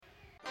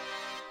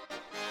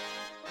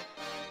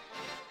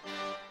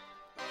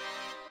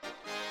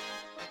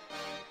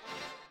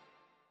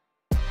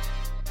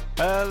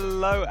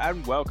Hello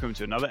and welcome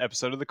to another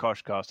episode of the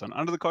Coshcast on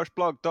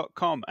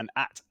underthecoshblog.com and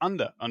at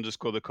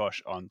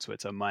 _the_Kosh on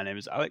Twitter. My name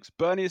is Alex.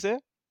 Bernie is here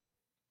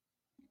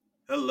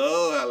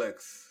Hello,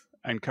 Alex.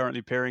 and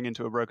currently peering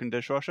into a broken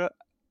dishwasher.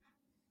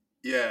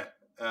 Yeah.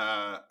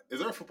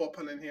 Is there a football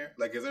pun in here?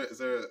 Like, is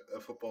there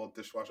a football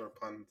dishwasher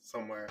pun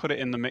somewhere? Put it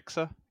in the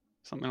mixer,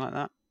 something like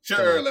that.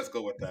 Sure, let's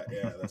go with that.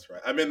 Yeah, that's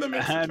right. I'm in the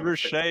mix. And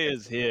Rashay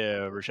is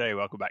here. Rashay,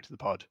 welcome back to the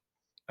pod.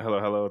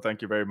 Hello.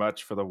 Thank you very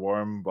much for the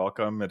warm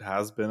welcome. It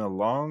has been a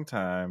long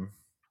time.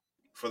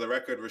 For the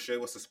record, Rashay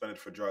was suspended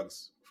for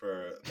drugs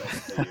for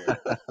less than a year.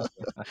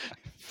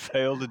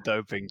 Failed a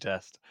doping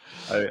test.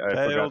 I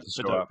forgot to the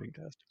show up doping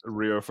test.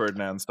 Rio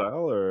Ferdinand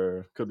style,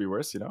 or could be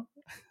worse, you know?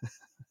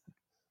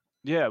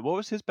 Yeah, what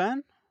was his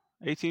ban?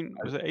 18?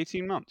 Was it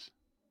 18 months?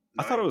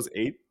 I thought it was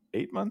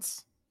eight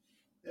months.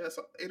 Yeah,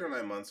 so 8 or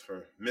 9 months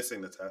for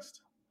missing the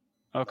test.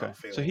 Okay,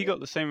 so he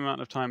got the same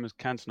amount of time as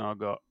Cantona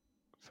got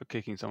for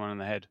kicking someone in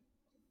the head.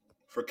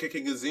 For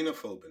kicking a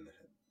xenophobe in the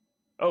head.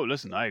 Oh,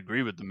 listen, I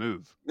agree with the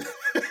move.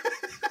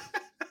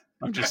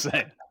 I'm just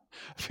saying.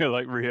 I feel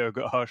like Rio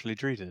got harshly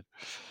treated.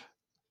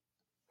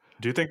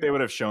 Do you think they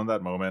would have shown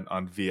that moment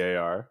on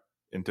VAR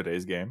in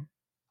today's game?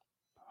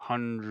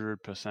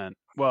 100%.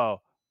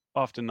 Well,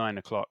 after 9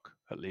 o'clock,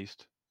 at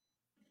least.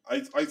 I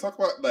talk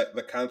about like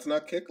the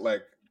Cantona kick,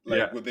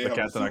 would they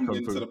have zoomed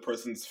into the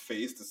person's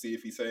face to see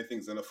if he said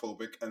anything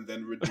xenophobic and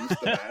then reduce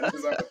the ban?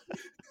 Is that...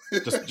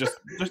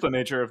 just the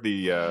nature of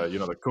the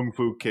the kung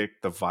fu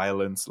kick, the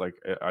violence. Like,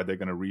 are they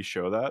going to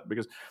re-show that?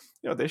 Because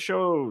they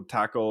show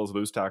tackles,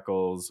 loose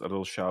tackles, a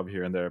little shove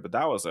here and there, but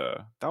that was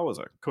a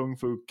kung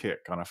fu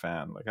kick on a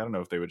fan. Like, I don't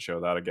know if they would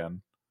show that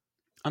again.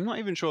 I'm not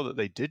even sure that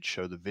they did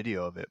show the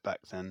video of it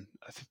back then.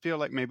 I feel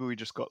like maybe we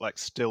just got like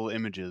still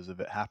images of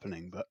it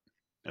happening, but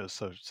it was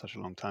such a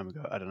long time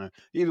ago. I don't know.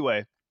 Either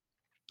way,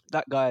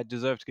 that guy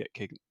deserved to get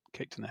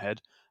kicked in the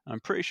head. I'm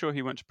pretty sure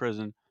he went to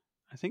prison.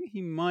 I think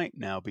he might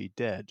now be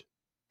dead,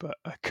 but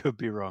I could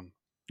be wrong.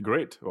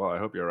 Great. Well, I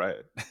hope you're right.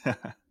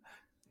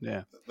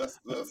 Yeah. That's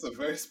a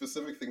very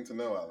specific thing to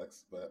know,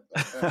 Alex. But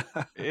okay.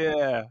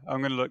 Yeah, I'm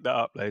going to look that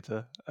up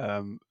later.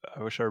 I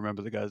wish I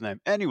remember the guy's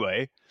name.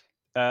 Anyway,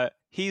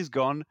 he's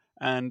gone,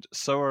 and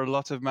so are a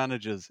lot of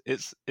managers.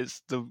 It's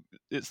the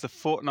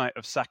fortnight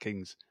of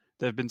sackings.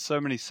 There have been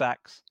so many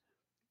sacks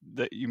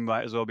that you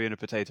might as well be in a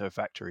potato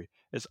factory.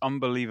 It's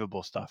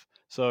unbelievable stuff.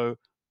 So,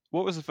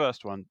 what was the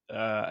first one?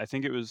 I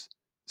think it was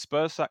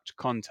Spurs sacked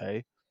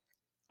Conte,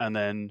 and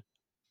then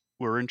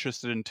were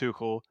interested in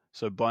Tuchel,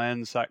 so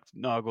Bayern sacked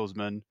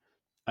Nagelsmann,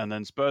 and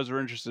then Spurs were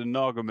interested in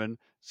Nagelsmann,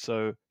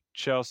 so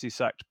Chelsea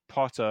sacked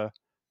Potter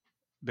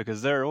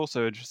because they're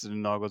also interested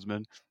in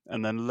Nagelsmann,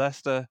 and then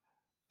Leicester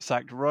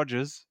sacked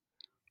Rodgers.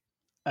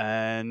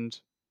 And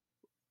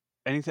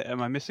anything?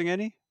 Am I missing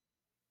any?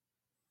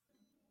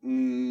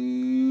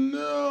 No,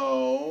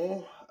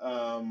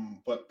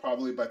 but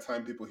probably by the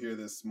time people hear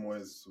this,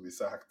 Moyes will be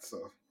sacked.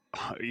 So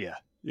Yeah,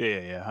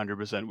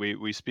 100%.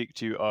 We speak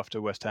to you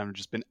after West Ham have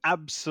just been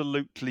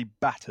absolutely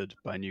battered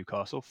by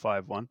Newcastle,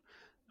 5-1.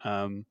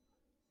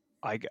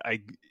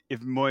 If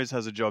Moyes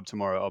has a job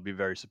tomorrow, I'll be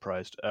very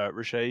surprised.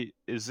 Rashay,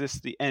 is this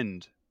the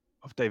end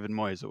of David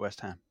Moyes at West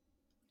Ham?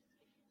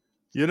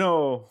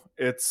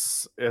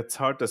 It's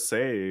hard to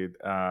say,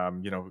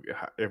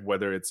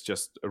 whether it's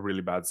just a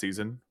really bad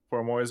season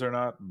for Moyes or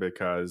not,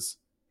 because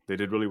they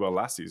did really well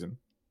last season.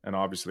 And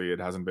obviously it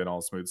hasn't been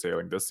all smooth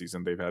sailing this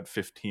season. They've had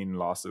 15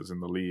 losses in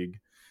the league.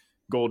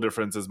 Goal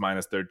difference is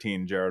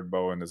 -13. Jared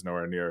Bowen is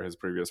nowhere near his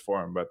previous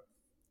form. But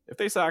if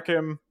they sack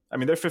him, I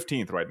mean, they're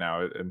 15th right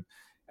now, and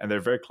they're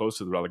very close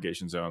to the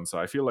relegation zone. So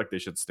I feel like they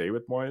should stay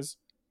with Moyes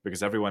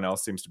because everyone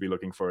else seems to be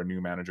looking for a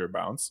new manager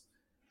bounce.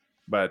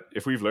 But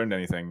if we've learned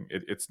anything,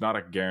 it's not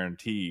a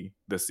guarantee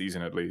this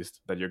season, at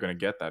least, that you're going to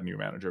get that new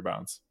manager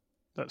bounce.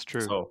 That's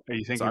true. So, are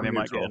you thinking they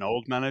might get an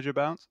old manager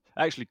bounce?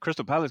 Actually,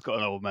 Crystal Palace got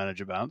an old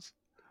manager bounce.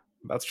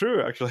 That's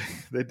true, actually.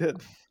 They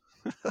did.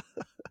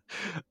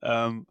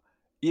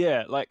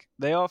 Yeah, like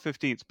they are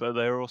 15th, but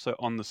they're also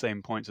on the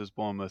same points as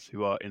Bournemouth,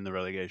 who are in the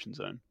relegation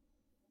zone.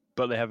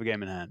 But they have a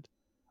game in hand.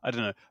 I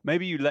don't know.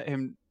 Maybe you let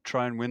him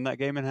try and win that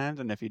game in hand,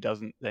 and if he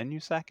doesn't, then you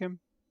sack him.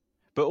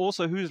 But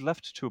also, who's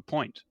left to a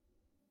point?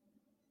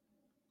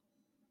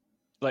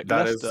 Like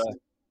Leicester.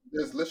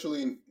 There's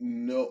literally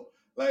no,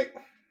 like,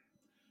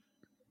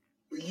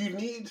 you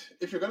need,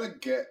 if you're gonna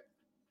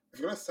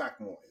sack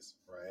Moyes,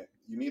 right,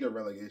 you need a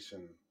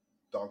relegation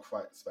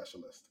dogfight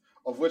specialist,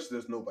 of which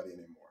there's nobody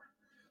anymore.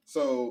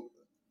 So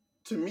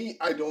to me,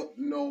 I don't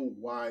know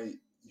why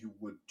you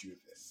would do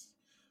this.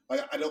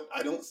 Like, I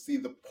don't see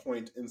the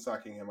point in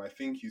sacking him. I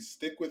think you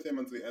stick with him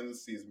until the end of the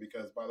season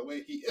because, by the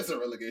way, he is a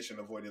relegation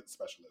avoidance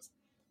specialist.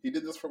 He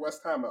did this for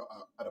West Ham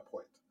at a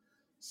point.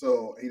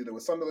 So he did it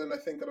with Sunderland, I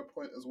think, at a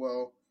point as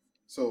well.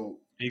 So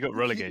he got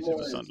relegated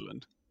with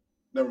Sunderland.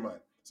 Never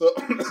mind. So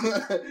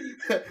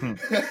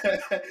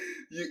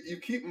you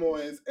keep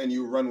Moyes and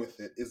you run with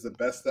it is the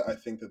best that I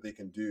think that they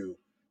can do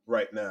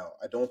right now.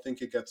 I don't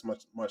think it gets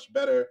much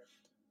better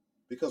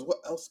because what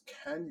else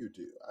can you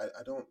do?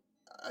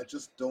 I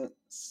just don't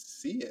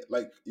see it.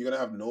 Like, you're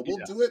gonna have Noble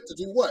Yeah. do it to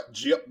do what?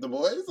 G up the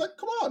boys? Like,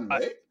 come on,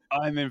 mate.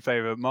 I'm in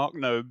favour. Mark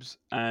Nobes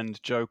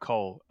and Joe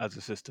Cole as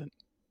assistant.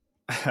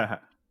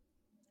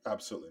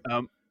 Absolutely.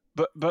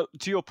 But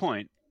to your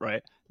point,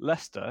 right?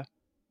 Leicester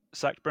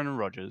sacked Brendan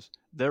Rodgers.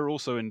 They're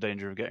also in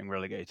danger of getting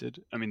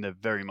relegated. I mean, they're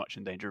very much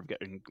in danger of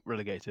getting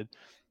relegated.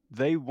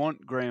 They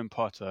want Graham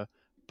Potter.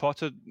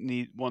 Potter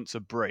wants a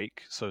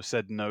break, so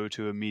said no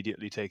to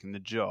immediately taking the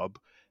job.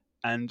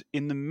 And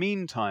in the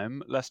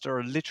meantime, Leicester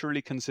are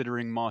literally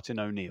considering Martin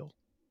O'Neill.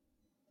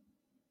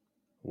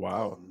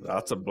 Wow,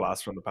 that's a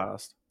blast from the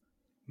past.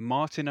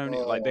 Martin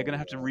O'Neill, like they're going to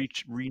have no.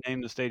 to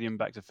rename the stadium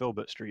back to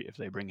Filbert Street if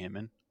they bring him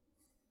in.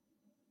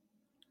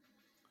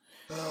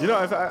 You know,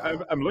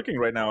 I'm looking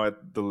right now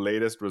at the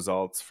latest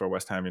results for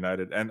West Ham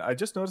United, and I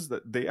just noticed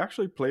that they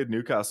actually played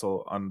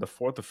Newcastle on the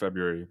 4th of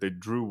February. They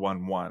drew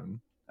 1-1,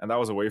 and that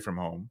was away from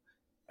home.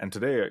 And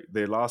today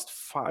they lost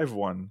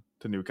 5-1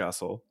 to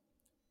Newcastle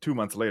 2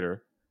 months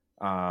later.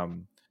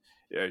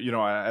 You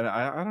know,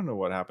 I don't know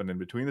what happened in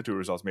between the two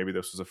results. Maybe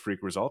this was a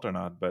freak result or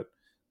not, but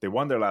they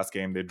won their last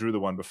game. They drew the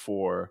one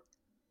before.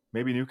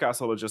 Maybe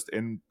Newcastle is just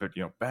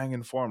bang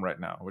in form right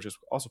now, which is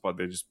also part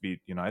they just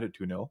beat United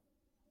 2-0.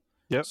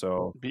 Yep.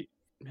 So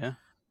yeah.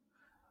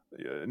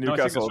 Newcastle. No, I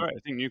think that's right. I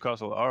think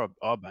Newcastle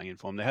are banging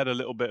form. They had a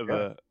little bit of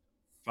a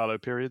fallow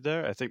period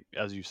there. I think,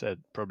 as you said,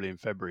 probably in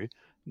February,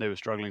 they were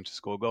struggling to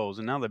score goals,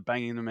 and now they're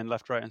banging them in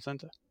left, right, and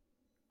centre.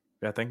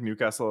 Yeah, I think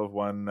Newcastle have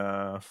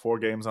won 4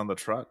 games on the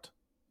trot.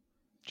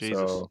 Jesus.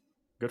 So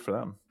good for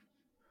them.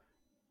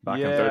 Back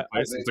in 3rd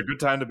place. It's a good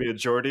time to be a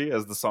Geordie,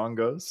 as the song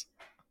goes.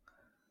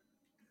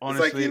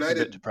 Honestly, it's like United it's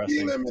a bit depressing.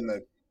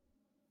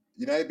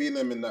 United beating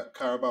them in that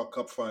Carabao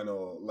Cup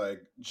final,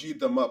 like, G'd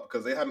them up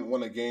because they hadn't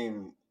won a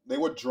game. They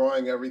were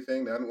drawing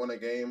everything. They hadn't won a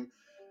game.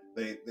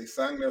 They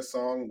sang their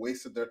song,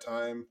 wasted their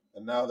time,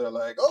 and now they're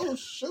like, oh,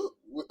 shoot.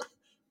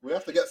 We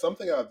have to get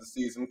something out of the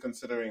season,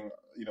 considering,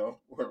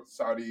 we're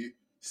Saudi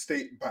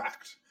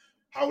state-backed.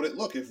 How would it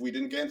look if we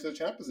didn't get into the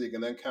Champions League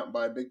and then can't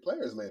buy big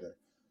players later?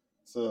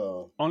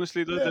 So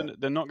honestly, though,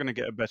 they're not going to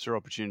get a better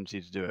opportunity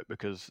to do it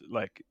because,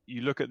 like,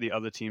 you look at the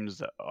other teams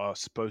that are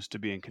supposed to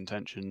be in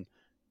contention.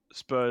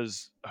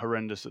 Spurs,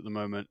 horrendous at the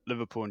moment.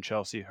 Liverpool and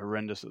Chelsea,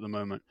 horrendous at the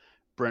moment.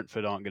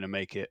 Brentford aren't going to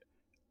make it.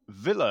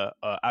 Villa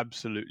are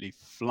absolutely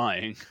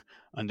flying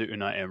under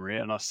Unai Emery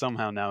and are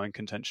somehow now in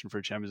contention for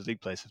a Champions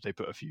League place if they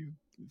put a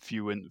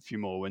few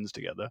more wins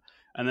together.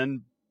 And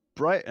then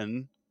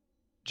Brighton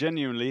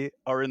genuinely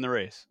are in the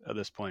race at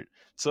this point.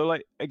 So,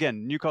 like,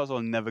 again, Newcastle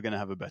are never going to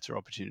have a better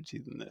opportunity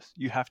than this.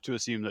 You have to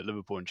assume that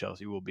Liverpool and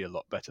Chelsea will be a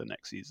lot better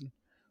next season.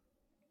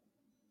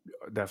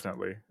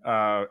 Definitely.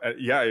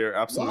 You're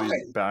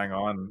absolutely bang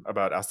on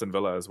about Aston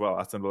Villa as well.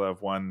 Aston Villa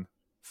have won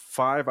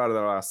 5 out of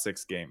their last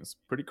 6 games.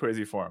 Pretty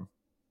crazy form.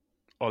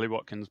 Ollie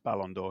Watkins,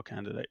 Ballon d'Or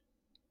candidate.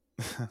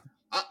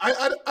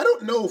 I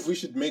don't know if we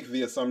should make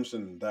the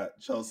assumption that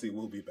Chelsea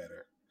will be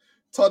better.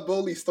 Todd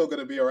Bowley's still going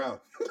to be around.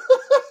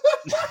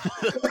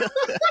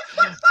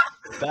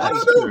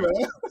 That's true. Man.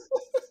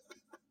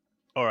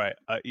 All right.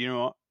 You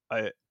know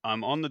what?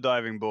 I'm on the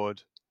diving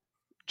board.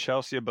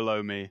 Chelsea are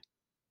below me.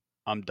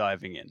 I'm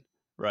diving in.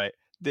 Right?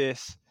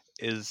 This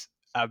is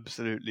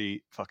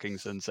absolutely fucking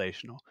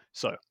sensational.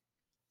 So,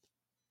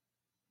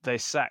 they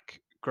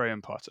sack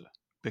Graham Potter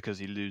because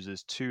he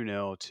loses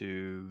 2-0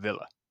 to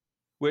Villa,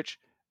 which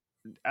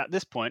at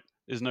this point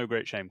is no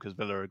great shame because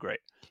Villa are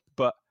great.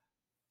 But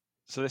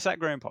so they sack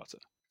Graham Potter,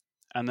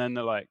 and then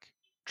they're like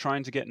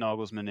trying to get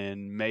Nagelsmann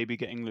in, maybe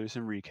getting Luis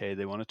Enrique.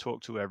 They want to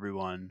talk to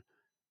everyone,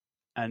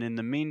 and in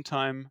the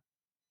meantime,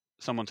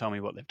 someone tell me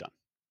what they've done.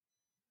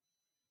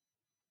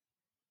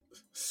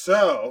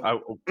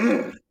 So,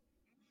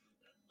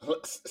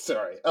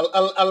 sorry,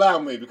 allow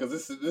me because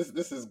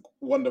this is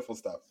wonderful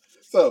stuff.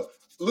 So,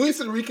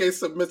 Luis Enrique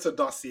submits a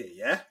dossier,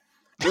 yeah?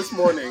 This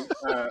morning,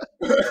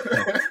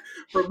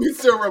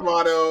 Fabrizio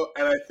Romano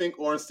and I think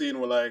Ornstein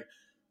were like,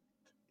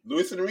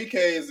 Luis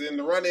Enrique is in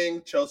the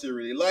running. Chelsea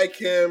really like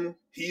him.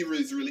 He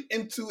is really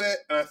into it.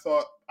 And I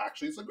thought,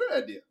 actually, it's a great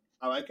idea.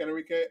 I like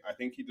Enrique. I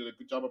think he did a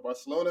good job at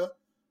Barcelona.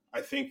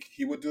 I think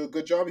he would do a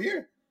good job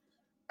here.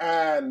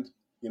 And,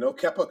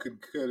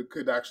 Kepa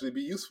could actually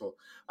be useful.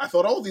 I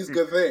thought all these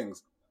good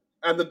things.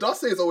 And the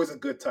dossier is always a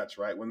good touch,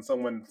 right? When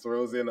someone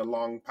throws in a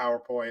long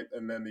PowerPoint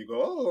and then you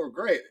go, oh,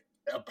 great.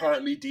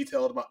 Apparently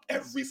detailed about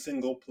every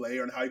single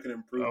player and how you can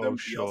improve them,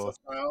 Bielsa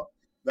style,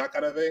 that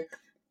kind of thing.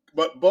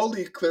 But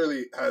Bowley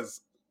clearly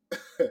has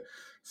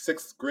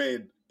 6th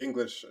grade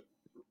English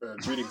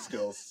reading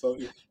skills. So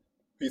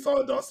he saw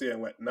the dossier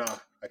and went, nah,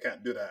 I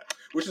can't do that.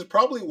 Which is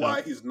probably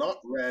why he's not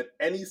read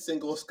any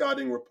single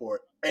scouting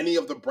report any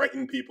of the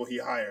Brighton people he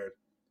hired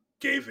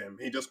gave him.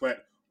 He just went,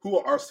 who do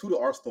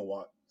Arsenal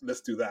want? Let's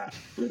do that.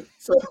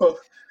 So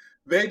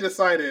they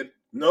decided,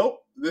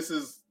 nope, this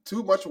is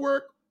too much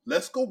work.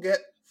 Let's go get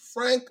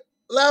Frank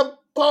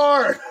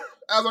Lampard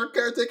as our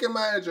caretaker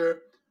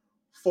manager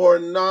for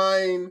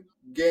 9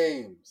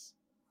 games.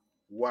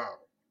 Wow.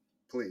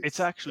 Please.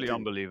 It's actually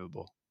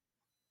unbelievable.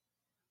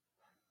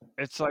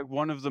 It's like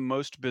one of the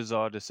most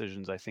bizarre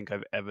decisions I think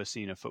I've ever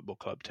seen a football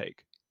club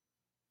take.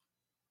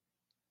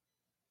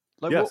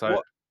 Like Yes,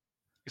 what?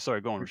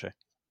 Sorry, go on, Roche.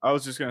 I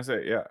was just gonna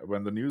say, yeah,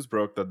 when the news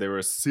broke that they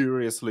were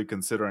seriously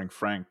considering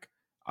Frank,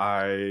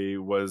 I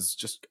was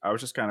just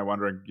kind of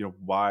wondering,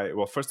 why?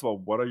 Well, first of all,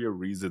 what are your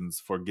reasons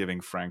for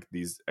giving Frank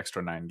these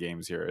extra 9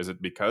 games here? Is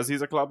it because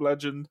he's a club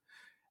legend?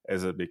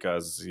 Is it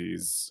because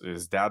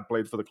his dad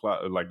played for the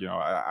club? Like,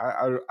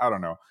 I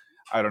don't know.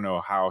 I don't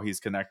know how he's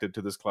connected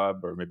to this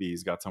club, or maybe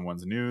he's got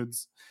someone's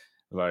nudes.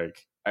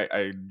 Like,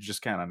 I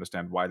just can't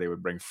understand why they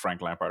would bring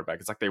Frank Lampard back.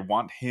 It's like they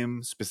want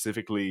him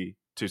specifically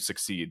to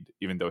succeed,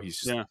 even though he's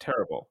just Yeah.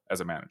 terrible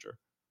as a manager.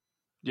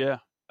 Yeah.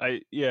 I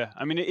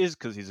mean, it is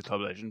because he's a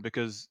club legend,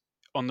 because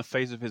on the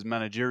face of his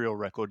managerial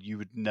record, you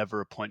would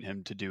never appoint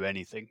him to do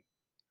anything.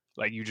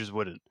 Like, you just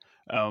wouldn't.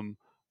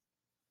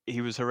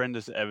 He was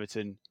horrendous at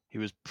Everton. He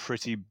was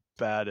pretty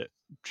bad at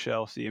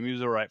Chelsea. I mean, he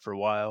was all right for a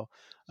while.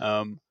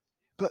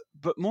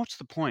 But more to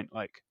the point,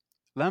 like,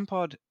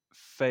 Lampard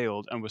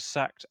failed and was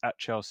sacked at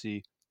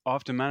Chelsea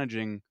after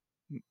managing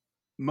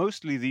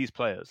mostly these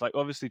players. Like,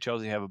 obviously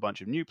Chelsea have a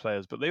bunch of new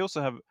players, but they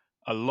also have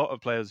a lot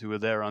of players who were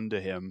there under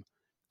him.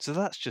 So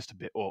that's just a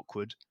bit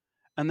awkward.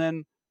 And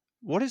then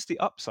what is the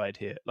upside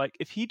here? Like,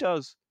 if he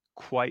does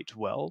quite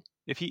well,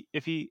 if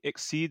he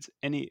exceeds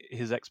any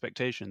his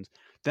expectations,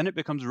 then it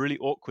becomes really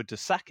awkward to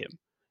sack him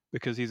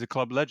because he's a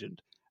club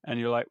legend. And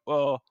you're like,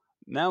 well,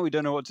 now we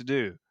don't know what to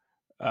do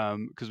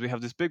because we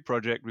have this big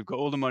project, we've got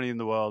all the money in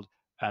the world,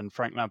 and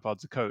Frank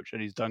Lampard's the coach,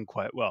 and he's done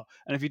quite well.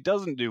 And if he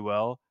doesn't do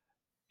well,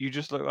 you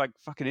just look like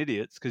fucking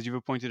idiots because you've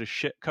appointed a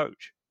shit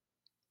coach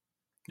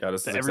Yeah,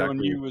 this that is everyone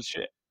exactly. knew was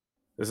shit.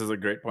 This is a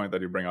great point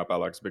that you bring up,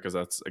 Alex, because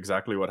that's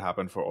exactly what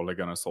happened for Ole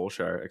Gunnar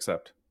Solskjaer,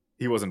 except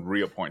he wasn't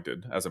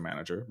reappointed as a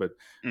manager. But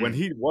when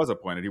he was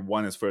appointed, he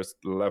won his first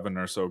 11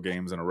 or so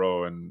games in a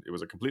row, and it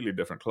was a completely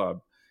different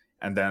club.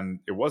 And then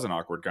it was an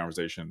awkward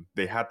conversation.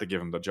 They had to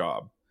give him the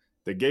job.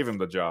 They gave him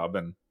the job,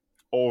 and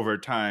over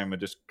time, it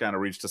just kind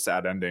of reached a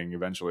sad ending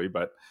eventually.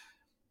 But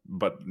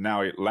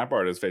now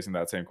Lampard is facing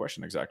that same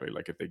question exactly.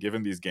 Like, if they give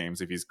him these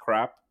games, if he's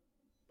crap,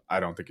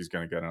 I don't think he's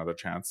going to get another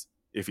chance.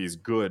 If he's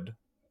good,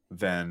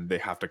 then they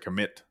have to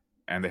commit,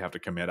 and they have to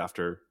commit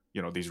after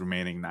these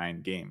remaining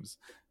 9 games.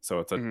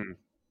 So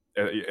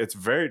it's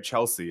very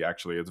Chelsea,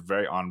 actually. It's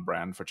very on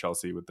brand for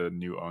Chelsea with the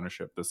new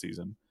ownership this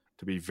season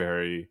to be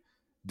very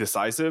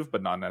decisive,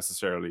 but not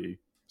necessarily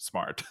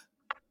smart.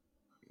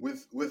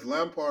 With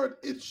Lampard,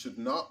 it should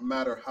not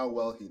matter how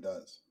well he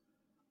does.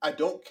 I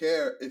don't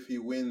care if he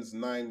wins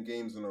 9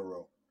 games in a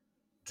row.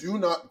 Do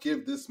not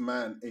give this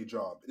man a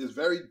job. It is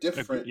very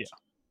different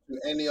to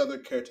any other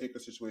caretaker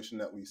situation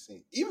that we've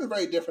seen. Even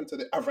very different to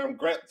the Avram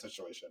Grant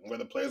situation, where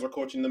the players were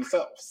coaching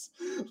themselves.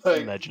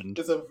 Like, Legend.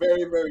 It's a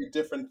very, very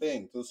different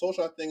thing. The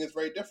Solskjaer thing is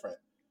very different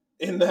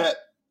in that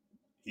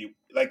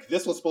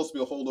this was supposed to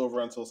be a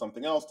holdover until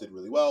something else did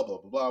really well, blah,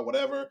 blah, blah,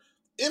 whatever.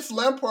 If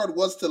Lampard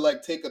was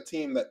to take a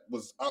team that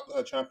was out of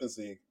the Champions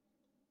League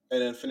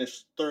and then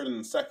finish third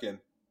and second,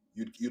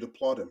 you'd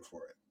applaud him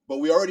for it. But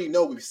we already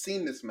know, we've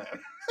seen this man.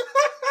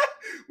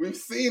 We've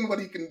seen what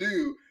he can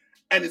do,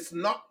 and it's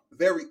not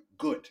very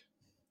good.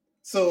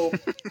 So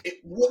it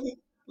wouldn't,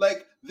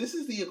 this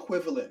is the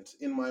equivalent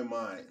in my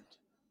mind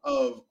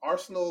of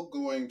Arsenal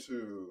going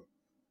to,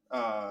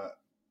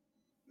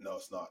 no,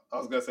 it's not. I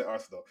was going to say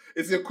Arsenal.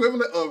 It's the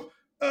equivalent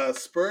of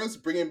Spurs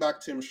bringing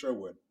back Tim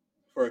Sherwood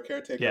for a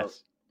caretaker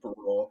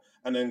role,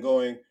 and then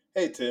going,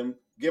 hey, Tim,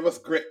 give us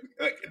great,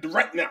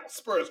 right now,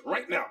 Spurs,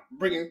 right now,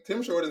 bringing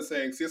Tim Sherwood and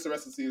saying, see us the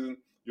rest of the season,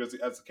 you're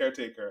as a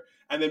caretaker,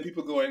 and then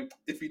people going,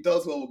 if he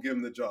does well, we'll give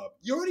him the job.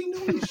 You already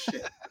know this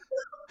shit.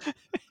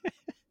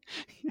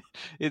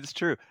 It's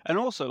true. And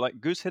also,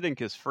 Goose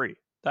Hiddink is free.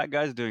 That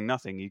guy's doing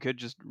nothing. You could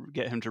just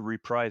get him to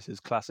reprise his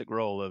classic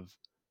role of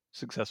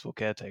successful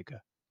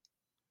caretaker.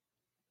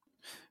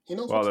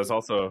 Well, there's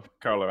also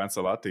Carlo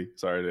Ancelotti.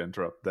 Sorry to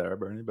interrupt there,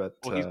 Bernie, but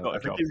he's got I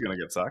think he's going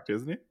to get sacked,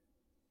 isn't he?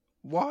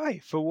 Why?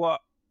 For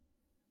what?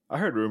 I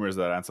heard rumors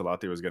that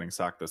Ancelotti was getting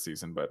sacked this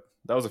season, but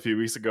that was a few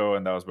weeks ago,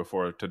 and that was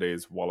before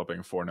today's walloping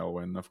 4-0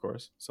 win, of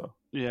course. So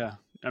yeah,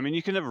 I mean,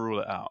 you can never rule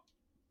it out,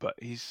 but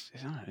he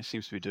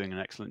seems to be doing an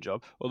excellent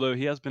job. Although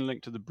he has been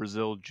linked to the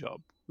Brazil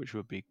job, which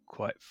would be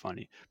quite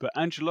funny. But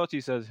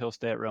Ancelotti says he'll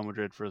stay at Real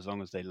Madrid for as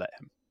long as they let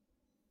him.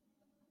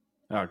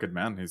 Oh, good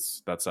man.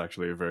 That's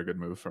actually a very good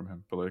move from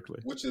him politically.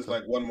 Which is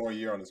 1 more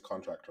year on his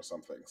contract or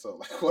something. So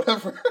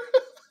whatever.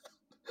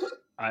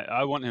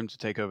 I want him to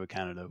take over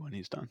Canada when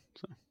he's done.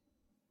 So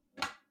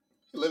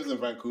he lives in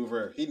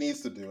Vancouver. He needs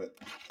to do it.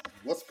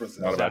 What's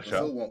Brazil? Not a bad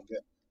Brazil shot. won't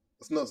get.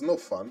 It's no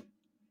fun.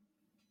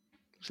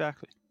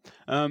 Exactly.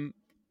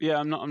 Yeah,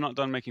 I'm not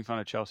done making fun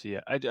of Chelsea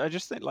yet. I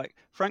just think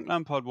Frank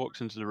Lampard walks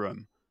into the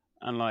room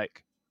and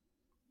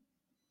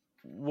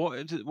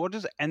what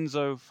does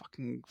Enzo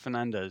fucking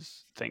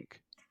Fernandez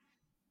think?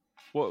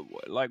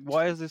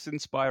 Why is this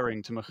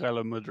inspiring to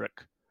Michaela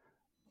Mudryk?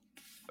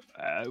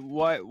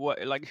 Why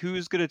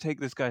who's gonna take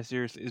this guy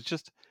seriously?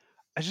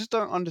 I just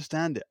don't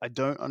understand it. I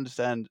don't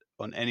understand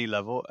on any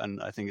level,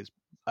 and I think it's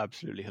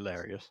absolutely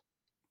hilarious.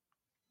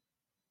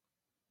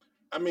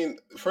 I mean,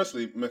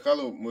 firstly,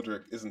 Michaela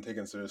Mudryk isn't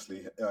taken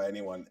seriously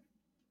anyone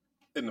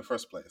in the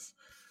first place.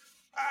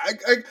 I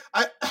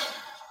I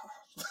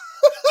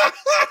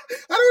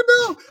don't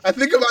know. I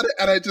think about it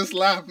and I just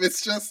laugh.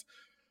 It's just,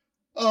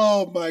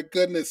 oh my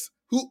goodness.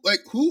 Who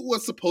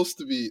was supposed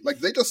to be like?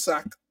 They just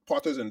sacked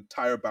Potter's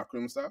entire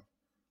backroom staff.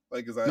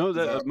 Like, No,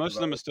 is most of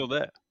that them are still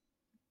there.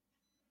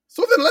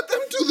 so? Then let them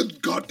do the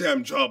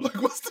goddamn job.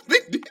 Like, what's the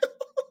big deal?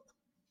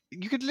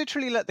 You could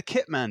literally let the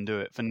kit man do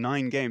it for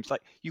 9 games.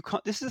 Like, you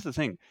can't. This is the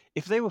thing.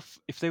 If they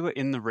were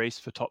in the race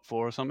for top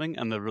 4 or something,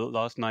 and the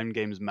last 9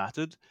 games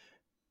mattered,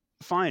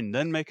 fine.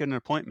 Then make an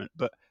appointment.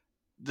 But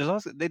it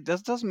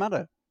doesn't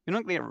matter. You're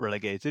not going to get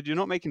relegated. You're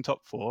not making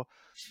top 4.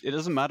 It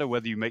doesn't matter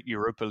whether you make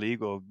Europa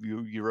League or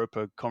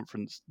Europa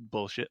Conference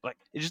bullshit. Like,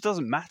 it just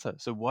doesn't matter.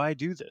 So why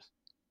do this?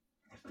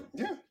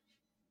 Yeah.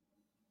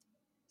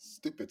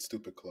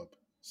 Stupid club.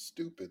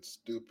 Stupid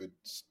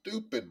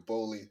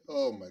Bowley.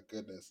 Oh my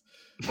goodness.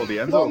 Well,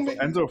 the Long may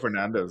Enzo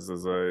Fernandez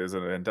is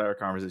an entire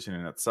conversation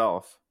in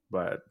itself.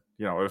 But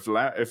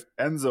if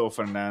Enzo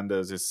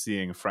Fernandez is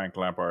seeing Frank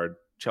Lampard,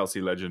 Chelsea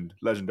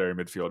legendary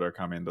midfielder,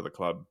 come into the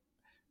club,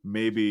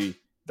 maybe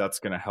that's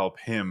going to help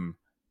him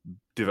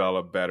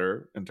develop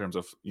better in terms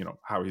of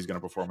how he's going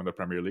to perform in the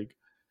Premier League.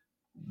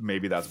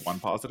 Maybe that's one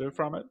positive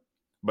from it.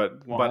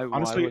 But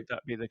honestly, why would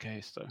that be the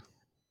case though?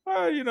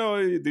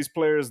 These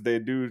players, they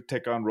do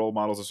take on role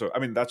models or so. I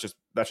mean, that's just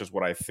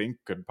what I think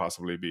could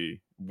possibly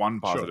be one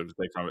positive to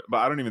take from it. But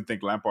I don't even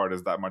think Lampard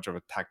is that much of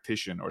a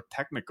tactician or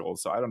technical,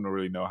 so I don't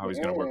really know how he's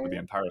going to work with the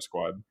entire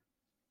squad.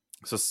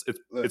 So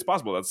it's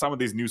possible that some of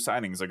these new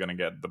signings are going to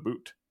get the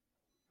boot.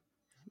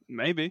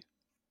 Maybe.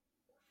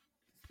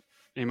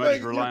 He might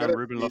just rely on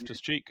Ruben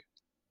Loftus-Cheek.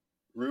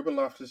 Ruben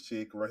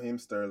Loftus-Cheek, Raheem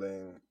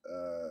Sterling,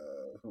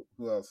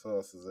 who else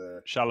is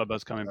there?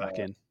 Chalobah's coming back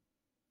in.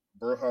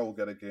 Broha will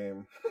get a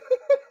game.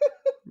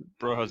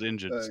 Broha's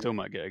injured, still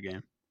might get a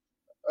game.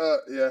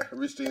 Yeah,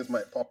 Reece James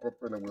might pop up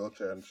in a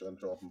wheelchair and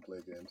show up and play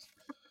games.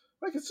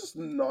 Like, it's just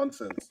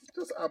nonsense. It's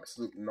just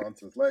absolute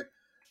nonsense. Like,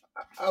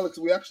 Alex,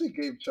 we actually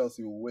gave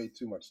Chelsea way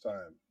too much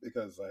time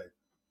because, like,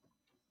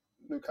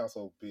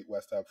 Newcastle beat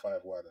West Ham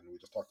 5-1, and we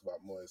just talked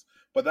about Moyes.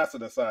 But that's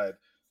an aside.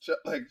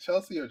 Like,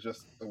 Chelsea are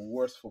just the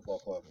worst football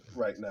club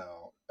right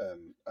now,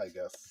 and I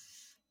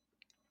guess,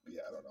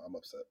 yeah, I don't know. I'm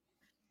upset.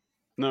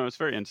 No, it's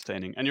very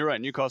entertaining, and you're right.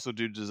 Newcastle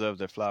do deserve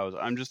their flowers.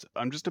 I'm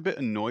just a bit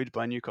annoyed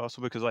by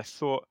Newcastle because I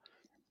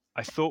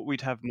thought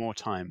we'd have more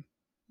time.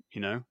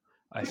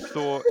 I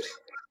thought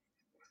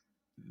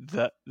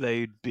that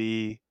they'd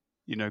be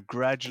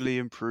gradually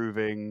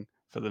improving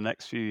for the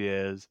next few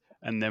years,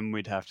 and then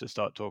we'd have to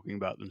start talking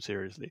about them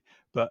seriously.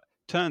 But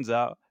turns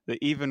out that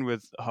even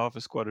with half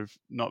a squad of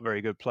not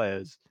very good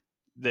players,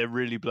 they're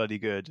really bloody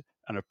good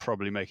and are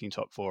probably making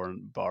top 4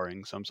 and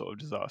barring some sort of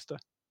disaster.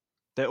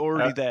 They're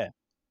already there.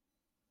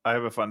 I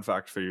have a fun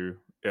fact for you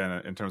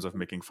in terms of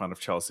making fun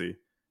of Chelsea.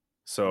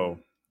 So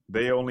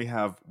they only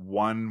have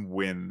one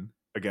win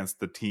against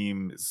the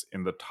teams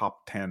in the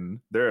top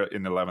 10. They're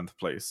in 11th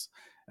place.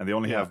 And they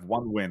only have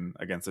one win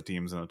against the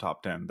teams in the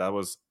top 10. That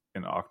was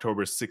in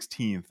October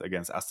 16th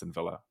against Aston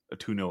Villa, a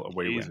 2-0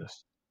 away win.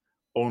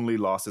 Only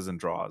losses and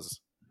draws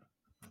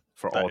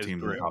for all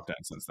teams in the top 10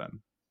 since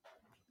then.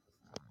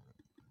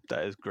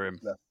 That is grim.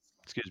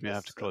 Excuse me, I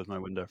have to close my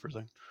window for a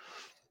second.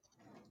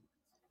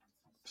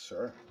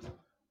 Sure.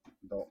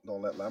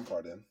 Don't let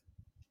Lampard in.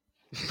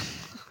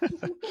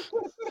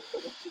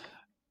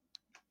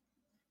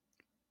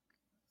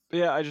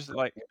 Yeah, I just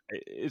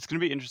it's going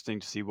to be interesting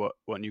to see what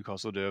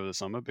Newcastle do over the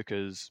summer,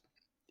 because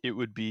it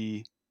would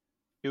be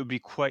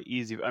quite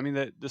easy. I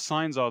mean, the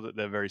signs are that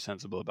they're very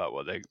sensible about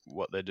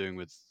what they're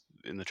doing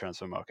in the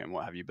transfer market and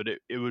what have you. But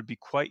it would be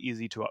quite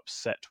easy to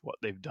upset what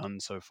they've done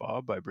so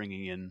far by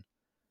bringing in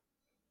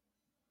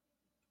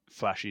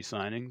flashy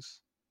signings.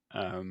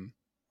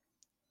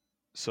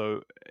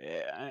 So,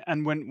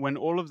 and when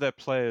all of their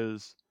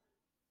players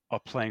are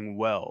playing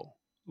well,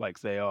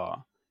 like they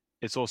are,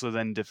 it's also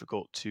then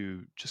difficult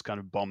to just kind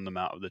of bomb them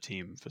out of the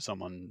team for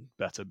someone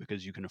better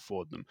because you can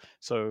afford them.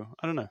 So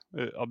I don't know.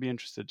 I'll be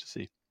interested to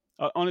see.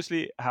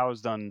 Honestly, Howe's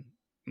done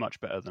much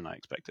better than I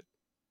expected.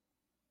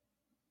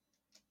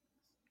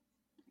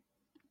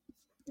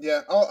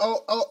 Yeah,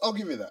 I'll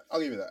give you that. I'll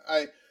give you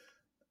that.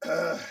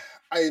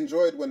 I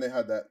enjoyed when they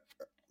had that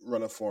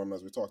run of form,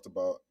 as we talked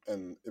about,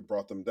 and it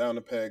brought them down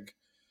a peg.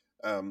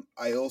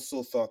 I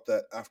also thought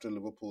that after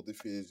Liverpool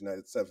defeated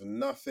United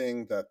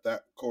 7-0,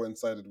 that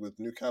coincided with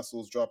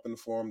Newcastle's drop in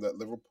form, that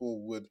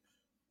Liverpool would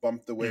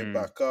bump the way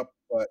back up.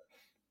 But,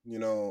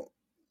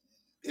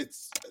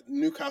 it's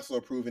Newcastle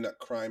are proving that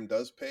crime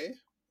does pay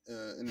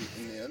in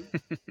the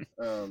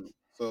end.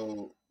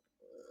 So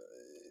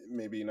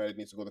maybe United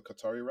needs to go the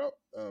Qatari route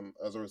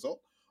as a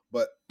result.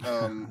 But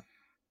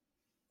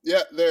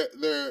yeah,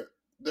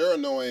 they're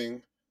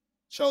annoying.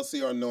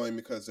 Chelsea are annoying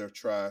because they're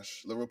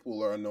trash.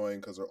 Liverpool are annoying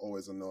because they're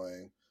always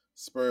annoying.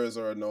 Spurs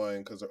are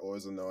annoying because they're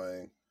always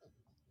annoying.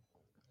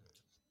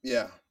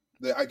 Yeah,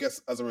 I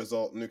guess as a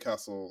result,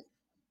 Newcastle,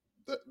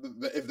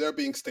 if they're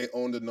being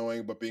state-owned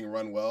annoying but being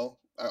run well,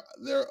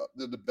 they're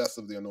the best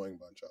of the annoying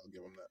bunch. I'll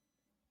give them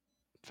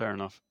that. Fair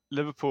enough.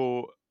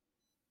 Liverpool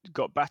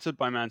got battered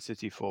by Man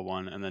City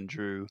 4-1 and then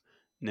drew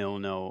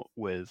 0-0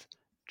 with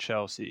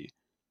Chelsea.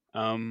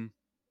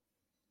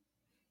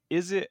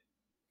 Is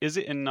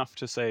it enough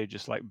to say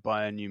just like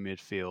buy a new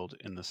midfield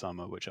in the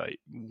summer, which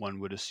one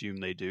would assume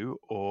they do,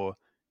 or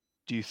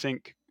do you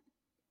think,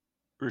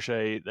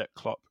 Rocher, that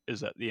Klopp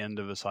is at the end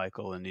of a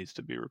cycle and needs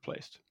to be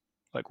replaced?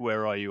 Like,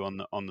 where are you on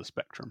the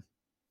spectrum?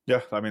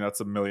 Yeah, I mean,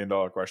 that's $1 million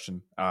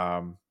question.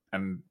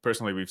 And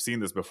personally, we've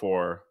seen this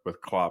before with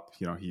Klopp.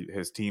 You know,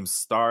 his teams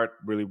start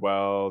really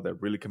well, they're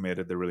really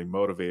committed, they're really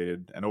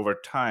motivated, and over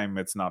time,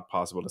 it's not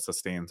possible to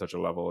sustain such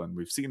a level. And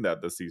we've seen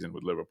that this season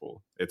with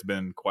Liverpool. It's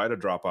been quite a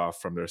drop off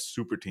from their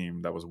super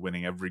team that was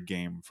winning every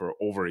game for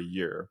over a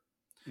year.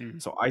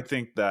 So I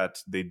think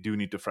that they do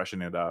need to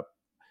freshen it up.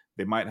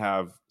 They might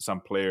have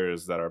some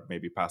players that are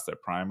maybe past their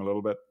prime a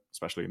little bit,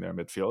 especially in their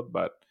midfield,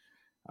 but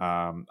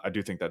I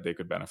do think that they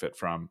could benefit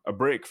from a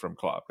break from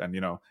Klopp. And, you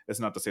know, it's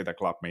not to say that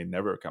Klopp may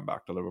never come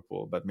back to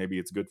Liverpool, but maybe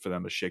it's good for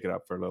them to shake it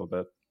up for a little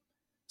bit.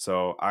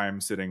 So I'm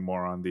sitting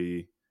more on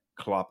the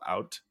Klopp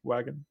out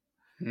wagon.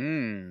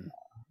 And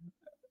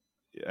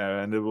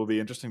it will be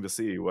interesting to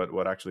see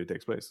what actually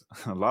takes place.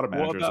 A lot of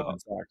managers have been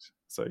sacked,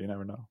 so you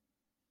never know.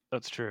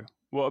 That's true.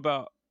 What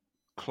about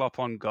Klopp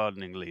on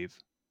gardening leave?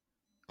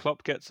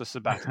 Klopp gets a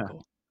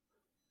sabbatical.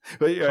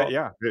 But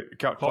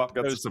Klopp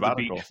gets a goes to the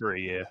sabbatical. beach for a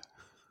year.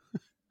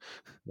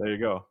 There you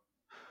go.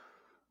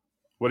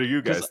 What do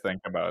you guys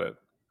think about it?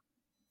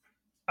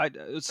 I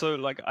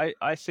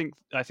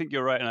think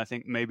you're right, and I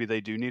think maybe they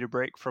do need a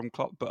break from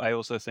Klopp, but I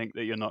also think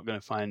that you're not going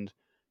to find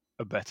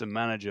a better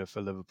manager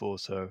for Liverpool.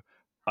 So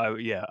I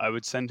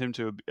would send him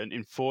to an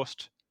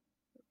enforced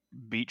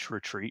beach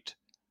retreat,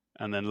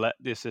 and then let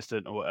the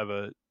assistant or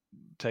whatever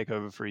take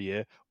over for a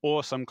year,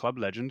 or some club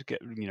legend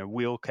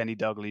wheel Kenny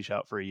Dalglish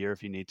out for a year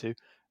if you need to,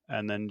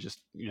 and then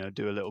just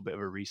do a little bit of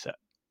a reset.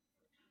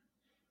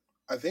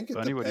 I think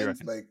it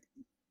depends. Like,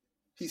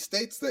 he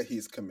states that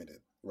he's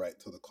committed, right,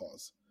 to the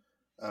cause.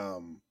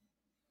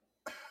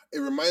 It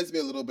reminds me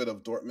a little bit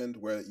of Dortmund,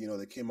 where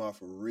they came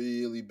off a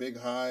really big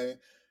high,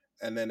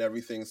 and then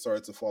everything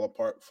started to fall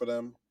apart for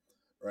them,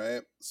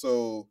 right?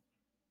 So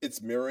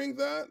it's mirroring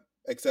that,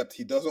 except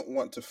he doesn't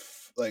want to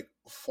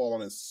fall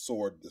on his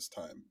sword this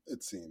time,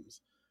 it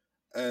seems.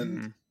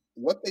 And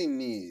what they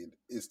need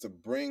is to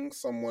bring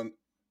someone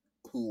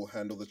who will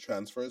handle the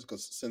transfers,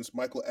 because since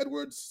Michael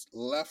Edwards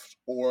left,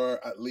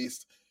 or at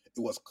least it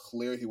was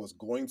clear he was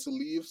going to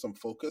leave, some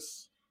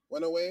focus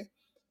went away.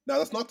 Now,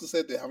 that's not to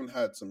say they haven't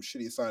had some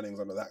shitty signings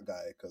under that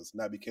guy, because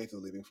Naby Keita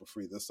is leaving for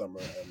free this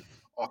summer, and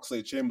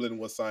Oxlade-Chamberlain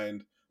was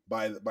signed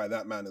by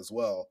that man as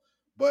well.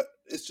 But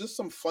it's just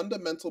some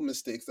fundamental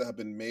mistakes that have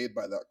been made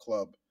by that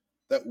club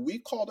that we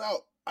called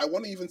out, I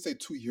want to even say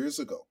 2 years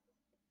ago.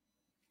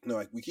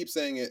 Like, we keep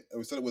saying it, and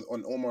we said it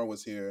when Omar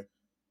was here,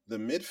 the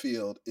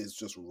midfield is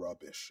just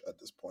rubbish at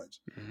this point.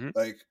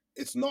 Like,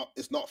 it's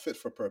not fit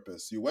for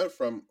purpose. You went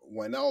from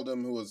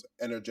Wijnaldum, who was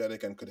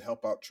energetic and could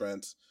help out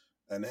Trent,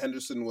 and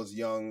Henderson was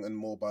young and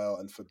mobile,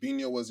 and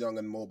Fabinho was young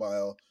and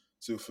mobile,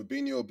 to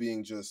Fabinho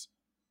being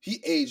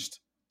he aged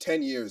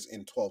 10 years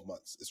in 12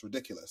 months. It's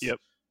ridiculous. Yep.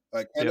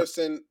 Like,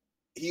 Henderson,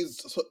 he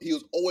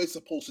was always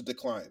supposed to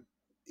decline.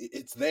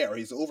 It's there.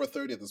 He's over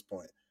 30 at this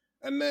point.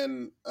 And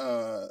then,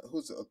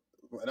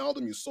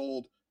 Wijnaldum you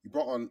sold. You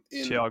brought on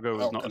in Thiago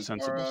was not a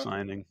sensible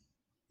signing.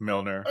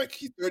 Milner. Like,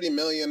 he's 30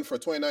 million for a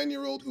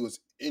 29-year-old who is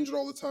injured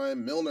all the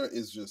time. Milner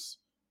is just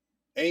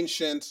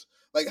ancient.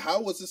 Like,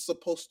 how was this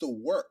supposed to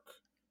work?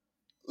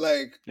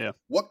 Like,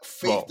 what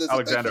faith does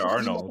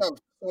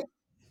Alexander-Arnold?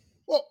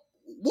 Well,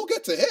 we'll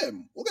get to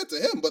him.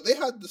 But they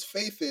had this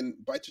faith in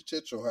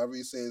Bajcetic, or however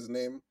you say his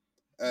name,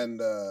 and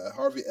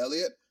Harvey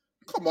Elliott.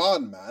 Come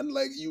on, man.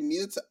 Like, you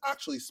needed to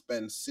actually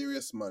spend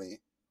serious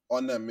money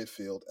on that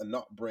midfield and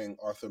not bring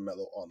Arthur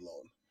Melo on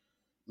loan.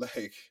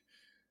 Like,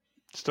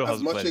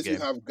 as much as you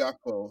have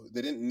Gakpo,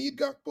 they didn't need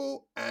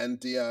Gakpo and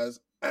Diaz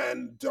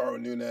and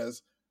Darwin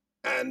Núñez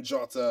and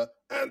Jota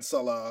and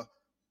Salah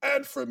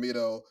and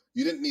Firmino.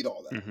 You didn't need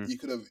all that. You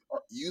could have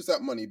used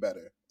that money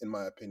better, in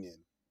my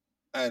opinion.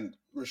 And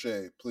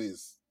Rocher,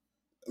 please,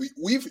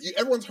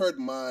 everyone's heard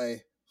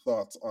my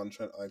thoughts on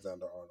Trent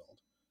Alexander-Arnold.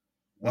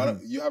 Why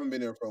don't you haven't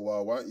been here for a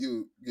while? Why don't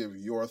you give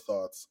your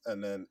thoughts,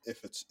 and then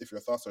if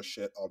your thoughts are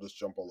shit, I'll just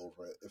jump all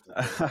over it.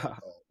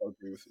 I'll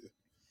agree with you.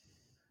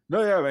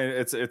 No, yeah, I mean,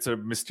 it's a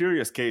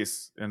mysterious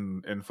case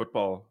in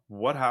football.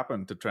 What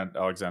happened to Trent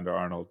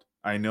Alexander-Arnold?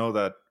 I know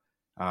that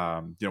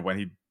when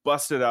he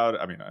busted out,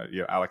 I mean,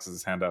 Alex has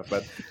his hand up,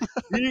 but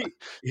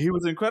he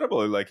was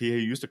incredible. Like, he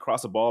used to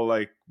cross a ball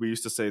like we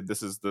used to say,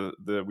 this is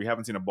the we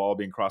haven't seen a ball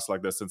being crossed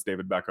like this since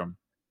David Beckham.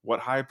 What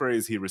high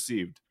praise he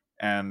received.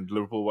 And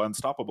Liverpool were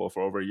unstoppable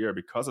for over a year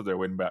because of their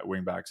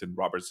wingbacks in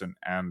Robertson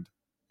and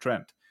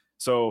Trent.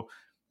 So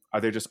are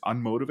they just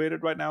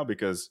unmotivated right now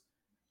because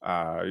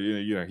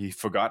he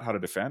forgot how to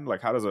defend?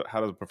 Like, how does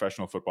a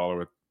professional footballer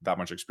with that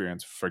much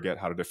experience forget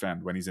how to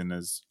defend when he's in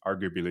his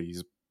arguably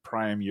his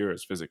prime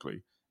years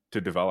physically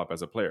to develop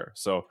as a player?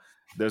 So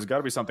there's got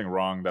to be something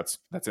wrong that's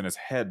in his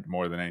head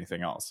more than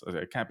anything else.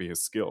 It can't be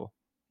his skill.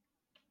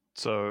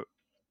 So,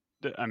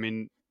 I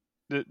mean,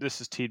 this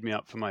has teed me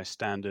up for my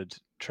standard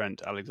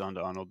Trent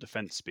Alexander-Arnold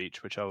defense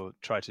speech, which I will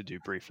try to do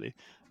briefly,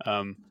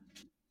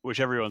 which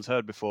everyone's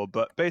heard before.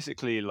 But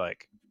basically,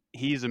 like,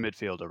 he's a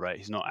midfielder, right?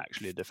 He's not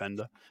actually a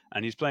defender,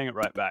 and he's playing it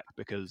right back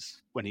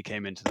because when he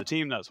came into the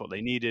team, that's what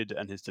they needed,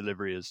 and his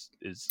delivery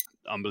is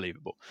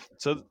unbelievable.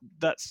 So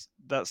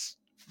that's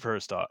for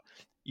a start.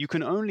 You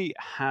can only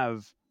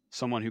have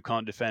someone who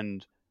can't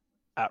defend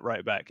at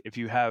right back if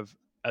you have,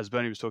 as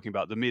Bernie was talking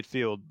about, the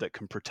midfield that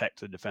can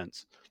protect the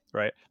defense,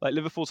 right? Like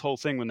Liverpool's whole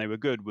thing when they were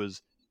good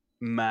was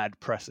mad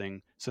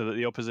pressing so that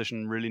the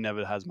opposition really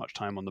never has much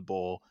time on the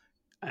ball.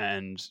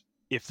 And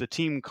if the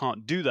team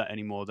can't do that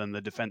anymore, then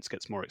the defense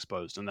gets more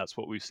exposed. And that's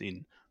what we've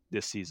seen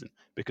this season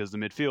because the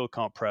midfield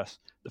can't press.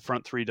 The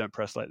front three don't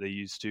press like they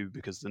used to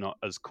because they're not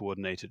as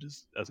coordinated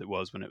as it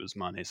was when it was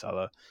Mane,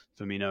 Salah,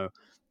 Firmino.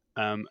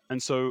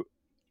 And so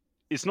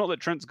it's not that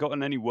Trent's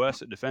gotten any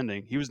worse at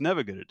defending. He was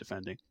never good at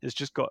defending. It's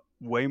just got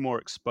way more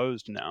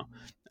exposed now.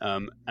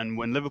 And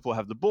when Liverpool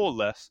have the ball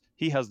less,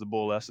 he has the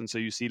ball less, and so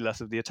you see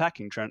less of the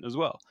attacking Trent as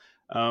well.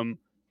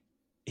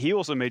 He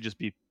also may just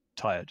be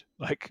tired.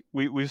 Like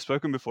we've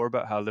spoken before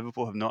about how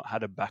Liverpool have not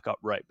had a backup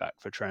right back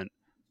for Trent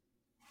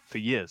for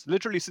years.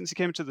 Literally since he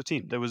came into the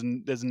team,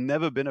 there's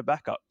never been a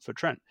backup for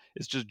Trent.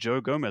 It's just Joe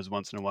Gomez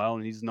once in a while,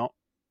 and he's not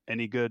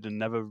any good and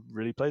never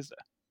really plays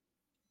there.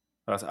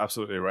 That's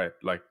absolutely right.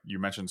 Like you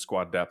mentioned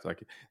squad depth,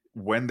 like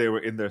when they were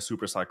in their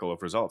super cycle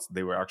of results,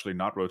 they were actually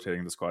not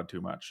rotating the squad too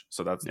much.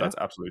 So that's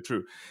absolutely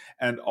true.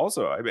 And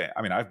also, I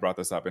mean, I've brought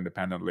this up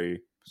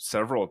independently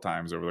several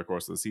times over the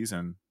course of the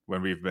season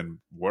when we've been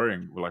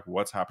worrying, like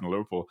what's happened to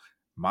Liverpool.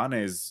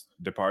 Mane's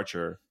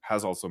departure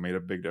has also made a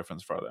big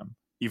difference for them.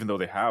 Even though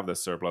they have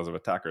this surplus of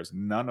attackers,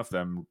 none of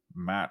them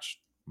match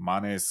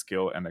Mane's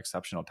skill and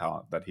exceptional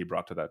talent that he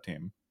brought to that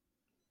team.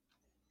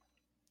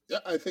 Yeah,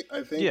 I think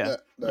Yeah,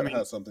 that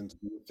has something to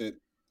do with it,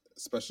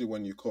 especially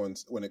when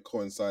it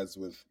coincides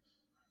with.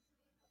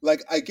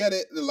 Like, I get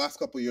it. The last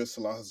couple of years,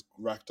 Salah has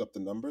racked up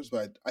the numbers,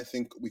 but I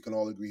think we can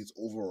all agree his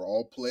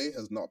overall play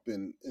has not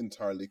been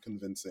entirely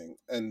convincing.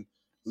 And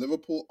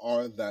Liverpool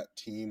are that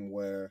team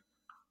where,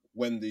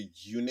 when the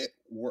unit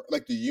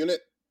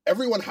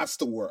everyone has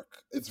to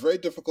work. It's very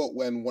difficult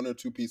when one or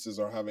two pieces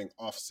are having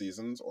off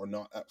seasons or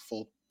not at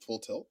full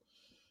tilt.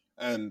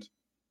 And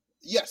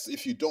yes,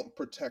 if you don't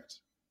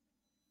protect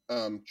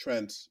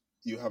Trent,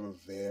 you have a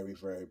very,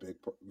 very big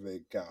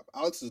gap.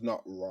 Alex is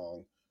not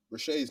wrong.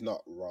 Richey's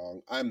not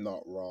wrong. I'm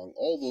not wrong.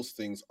 All those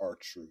things are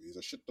true. He's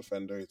a shit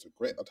defender. He's a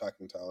great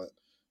attacking talent.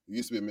 He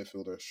used to be a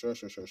midfielder. Sure.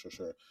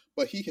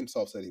 But he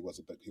himself said he was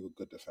a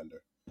good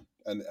defender,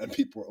 and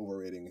people were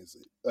overrating his.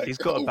 Like, he's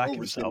got to back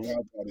himself. How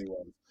bad he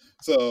was.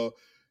 So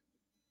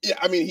yeah,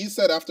 I mean, he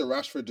said after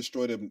Rashford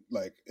destroyed him,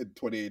 like in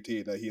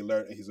 2018, that he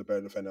learned he's a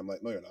better defender. I'm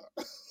like, no, you're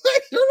not.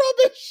 You're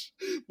rubbish.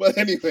 But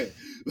anyway.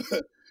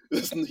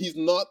 He's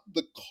not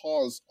the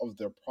cause of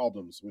their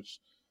problems,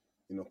 which,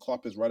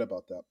 Klopp is right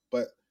about that.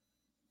 But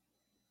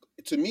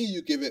to me,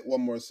 you give it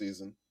one more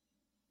season,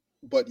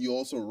 but you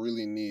also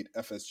really need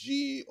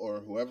FSG or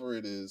whoever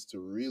it is to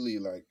really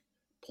like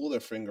pull their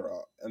finger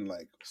out and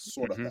like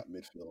sort out that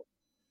midfield,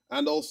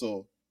 and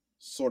also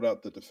sort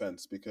out the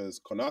defense, because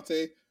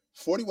Konate,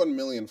 41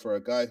 million for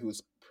a guy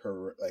who's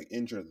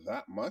injured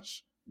that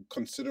much,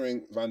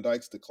 considering Van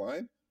Dijk's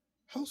decline.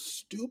 How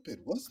stupid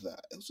was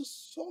that? It was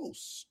just so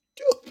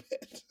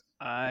stupid.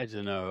 I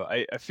don't know.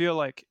 I feel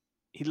like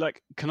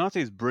Konate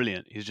is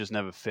brilliant. He's just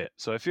never fit.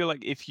 So I feel like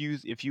if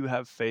you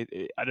have faith,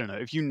 I don't know,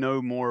 if you know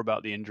more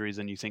about the injuries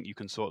and you think you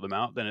can sort them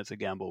out, then it's a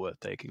gamble worth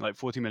taking. Like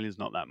 40 million is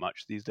not that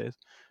much these days,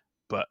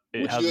 but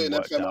it hasn't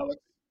worked out.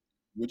 Alex?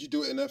 Would you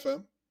do it in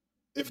FM?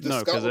 If no,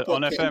 because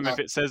on FM, if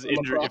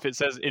it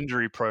says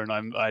injury prone,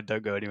 I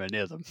don't go anywhere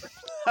near them.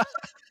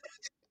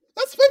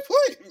 That's my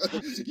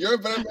point. You're a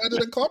better manager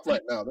than Klopp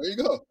right now. There you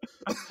go.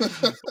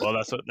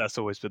 Well, that's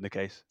always been the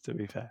case, to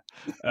be fair.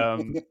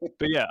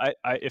 But yeah,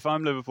 I if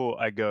I'm Liverpool,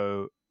 I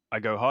go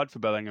hard for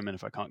Bellingham, and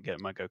if I can't get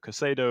him, I go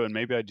Caicedo, and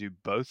maybe I do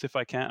both if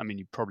I can. I mean,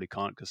 you probably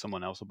can't because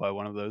someone else will buy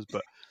one of those,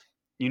 but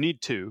you need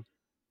two,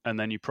 and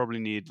then you probably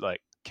need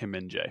like Kim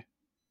Min-jae.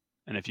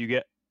 And if you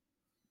get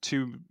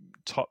two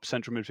top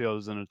central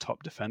midfielders and a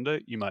top defender,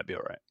 you might be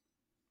all right.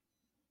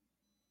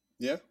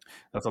 Yeah,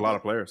 that's a lot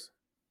of players.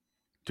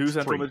 Two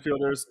central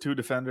midfielders, two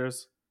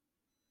defenders,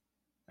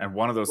 and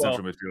one of those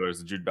central midfielders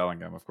is Jude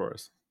Bellingham, of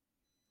course.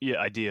 Yeah,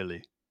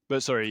 ideally.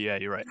 But sorry, yeah,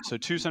 you're right. So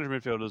two central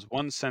midfielders,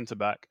 one centre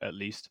back at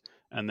least,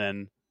 and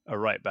then a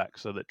right back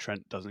so that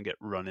Trent doesn't get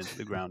run into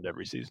the ground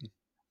every season.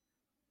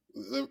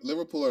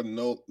 Liverpool are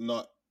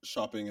not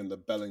shopping in the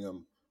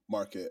Bellingham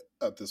market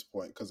at this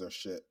point because they're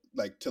shit.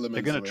 Like Tielemans,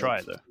 they're gonna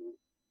try though.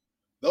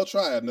 They'll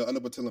try. I know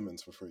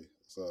Tielemans for free.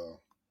 So.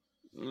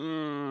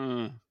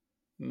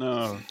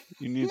 No,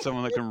 you need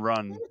someone that can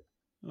run.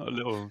 A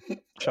little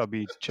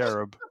chubby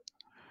cherub.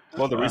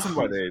 Well, the reason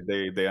why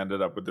they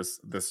ended up with this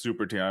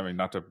super team, I mean,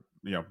 not to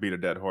beat a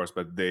dead horse,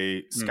 but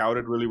they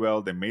scouted really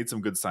well. They made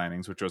some good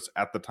signings, which was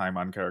at the time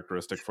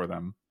uncharacteristic for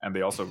them, and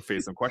they also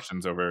faced some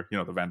questions over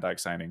the Van Dijk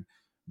signing.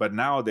 But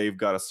now they've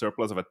got a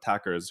surplus of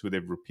attackers who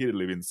they've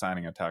repeatedly been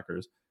signing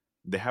attackers.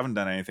 they haven't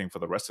done anything for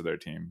the rest of their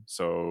team.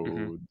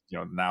 So,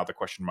 now the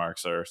question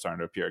marks are starting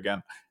to appear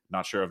again.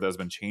 Not sure if there's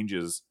been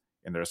changes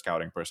in their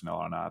scouting personnel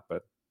or not,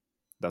 but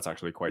that's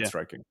actually quite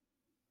striking.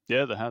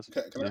 Yeah, there has.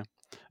 Can yeah.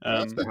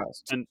 I ask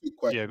and two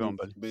questions go on,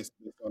 buddy. based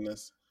on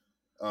this?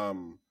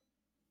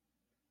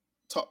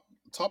 Top,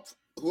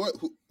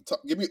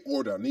 give me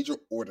order. I need your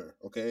order,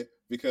 okay?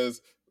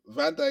 Because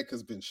Van Dijk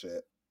has been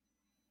shit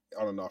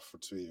on and off for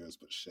 2 years,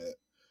 but shit.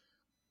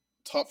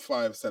 Top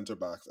 5 center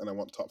backs, and I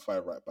want top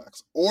 5 right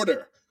backs.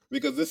 Order,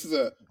 because this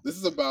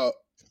is about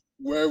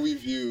where we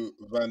view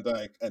Van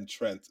Dijk and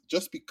Trent.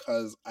 Just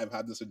because I've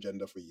had this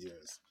agenda for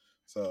years,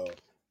 so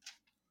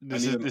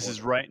this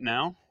is right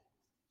now.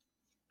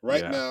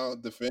 Right now,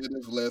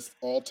 definitive list,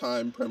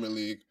 all-time Premier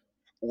League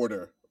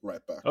order right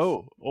backs.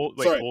 Oh, all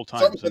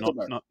time. So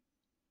not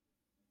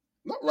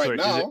right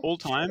now. Is it all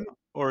time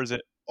or is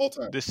it all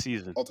time this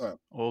season? All time.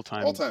 All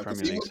time.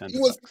 Premier League centre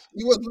backs.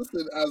 He was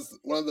listed as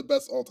one of the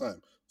best all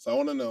time. So I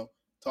want to know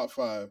top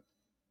 5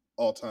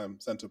 all time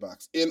centre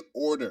backs in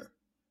order,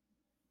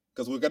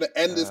 because we're going to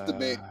end this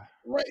debate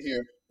right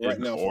here, right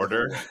now.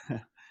 Order.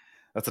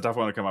 That's a tough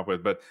one to come up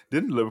with. But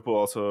didn't Liverpool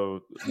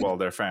also,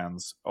 their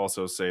fans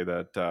also say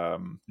that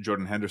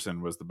Jordan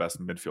Henderson was the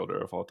best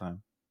midfielder of all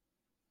time?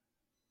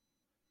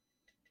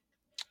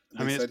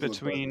 I mean,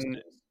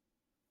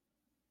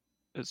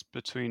 it's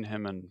between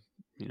him and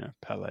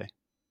Pele.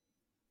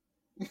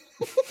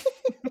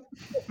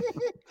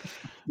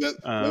 There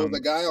was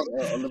a guy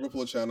on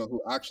Liverpool channel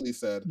who actually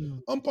said,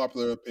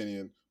 unpopular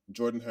opinion,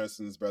 Jordan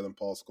Henderson is better than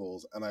Paul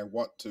Scholes, and I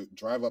want to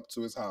drive up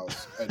to his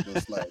house and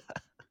just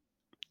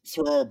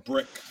throw a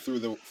brick through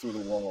the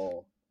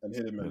wall and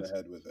hit him in the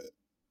head with it.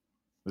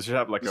 This should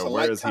have a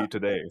 "Where is he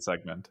today"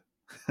 segment.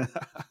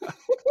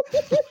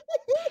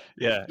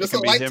 Yeah, it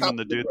can be him and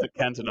the dude that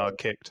Cantona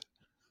kicked.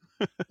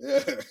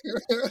 Yeah.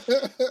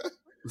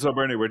 So,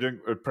 Bernie, we're doing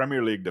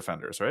Premier League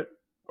defenders, right?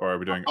 Or are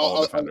we doing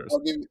all defenders?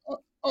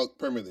 I'll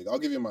Premier League. I'll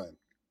give you mine.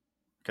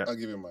 Okay. I'll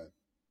give you mine.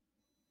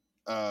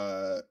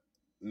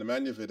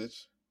 Nemanja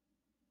Vidic.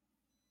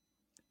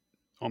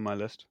 On my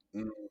list.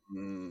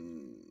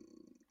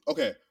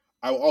 Okay.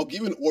 I'll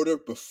give an order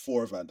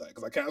before Van Dijk,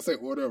 because I can't say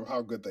order of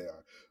how good they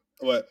are.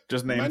 But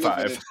just name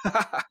Nemanja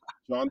 5.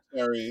 John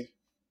Terry,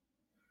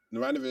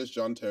 Nemanja Vidic,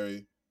 John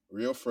Terry,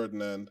 Rio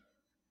Ferdinand,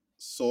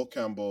 Sol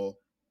Campbell,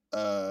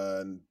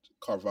 and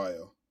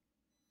Carvalho.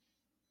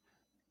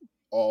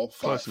 All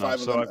 5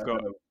 of them ahead of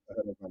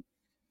them.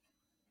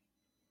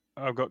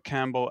 I've got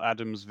Campbell,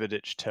 Adams,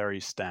 Vidic, Terry,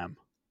 Stam.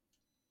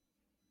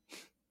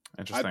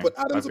 Interesting. I put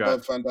Adams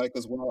above Van Dijk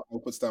as well. I'll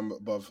put Stam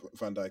above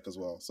Van Dijk as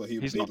well. So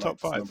he's not top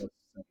 5.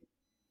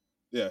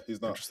 Yeah,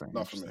 he's not.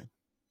 Not for me.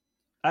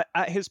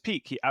 At his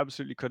peak, he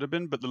absolutely could have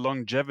been, but the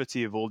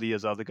longevity of all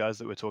these other guys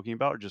that we're talking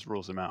about just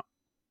rules him out.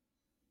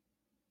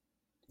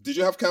 Did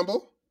you have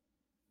Campbell?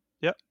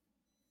 Yep.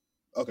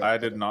 Okay. I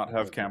did not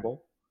have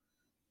Campbell.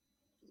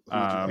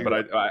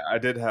 But I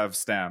did have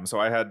Stam. So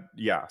I had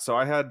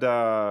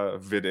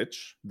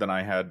Vidic, then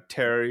I had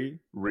Terry,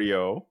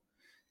 Rio,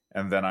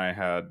 and then I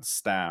had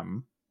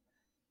Stam.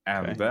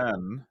 And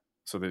then,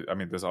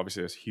 there's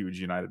obviously a huge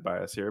United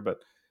bias here, but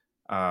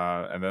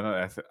and then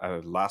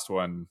the last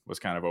one was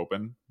kind of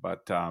open,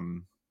 but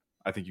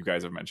I think you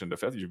guys have mentioned the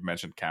fifth. You've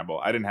mentioned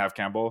Campbell. I didn't have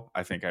Campbell.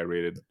 I think I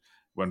rated,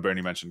 when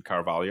Bernie mentioned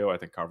Carvalho, I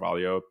think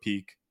Carvalho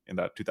peak in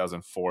that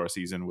 2004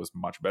 season was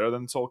much better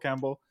than Sol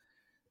Campbell.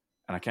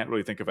 And I can't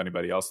really think of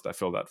anybody else that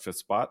filled that fifth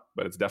spot,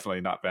 but it's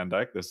definitely not Van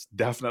Dijk. There's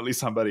definitely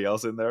somebody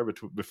else in there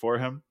before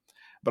him.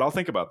 But I'll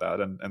think about that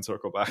and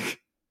circle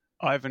back.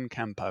 Ivan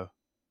Campo.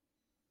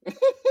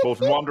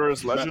 Bolton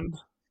Wanderers legend.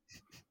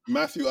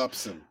 Matthew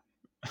Upson.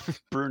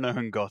 Bruno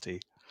and Gotti.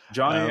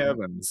 Johnny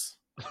Evans.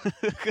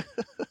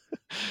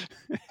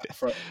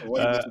 What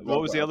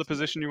was the other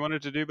position you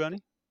wanted to do,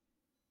 Bernie?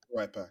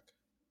 Right back.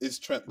 Is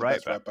Trent the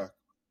best right back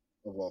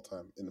of all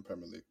time in the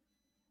Premier League?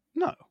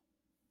 No.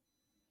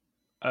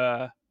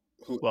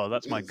 Well,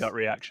 that's my gut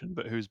reaction,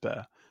 but who's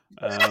better?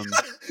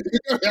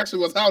 Your reaction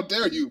was, how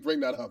dare you bring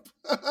that up?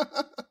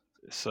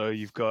 So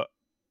you've got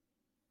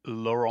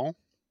Laurent.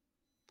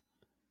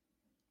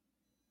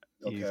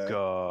 Okay. You've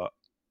got,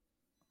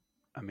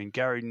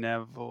 Gary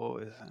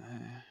Neville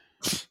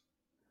is...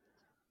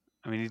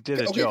 he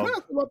did a job.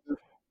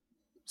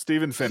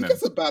 Stephen Finnan. He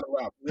gets a bad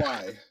rap.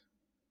 Why?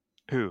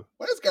 Who?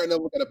 Why does Gary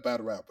Neville get a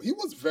bad rap? He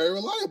was very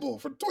reliable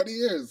for 20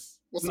 years.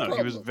 What's the problem?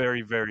 He was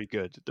very, very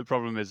good. The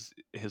problem is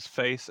his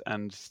face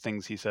and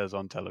things he says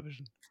on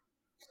television.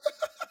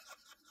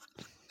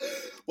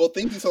 Well,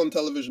 things he saw on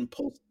television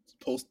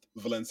post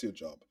Valencia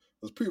job.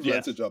 It was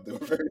pre-Valencia job. They were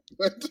very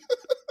good.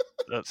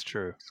 That's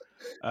true.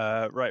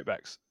 Right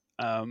backs.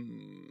 I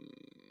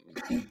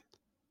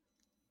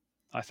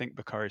think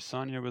Bakary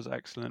Sagna was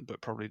excellent, but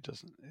probably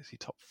doesn't. Is he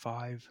top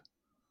 5?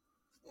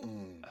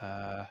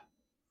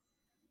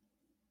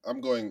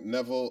 I'm going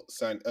Neville,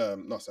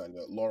 not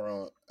Sagna,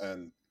 Laurent,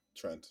 and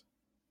Trent.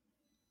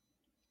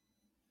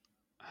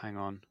 Hang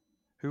on.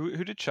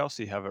 Who did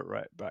Chelsea have at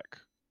right back?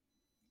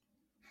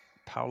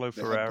 Paulo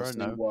They had Ferreira,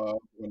 no. Bosingwa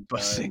one time.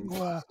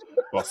 Bosingwa.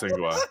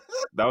 Bosingwa.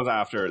 That was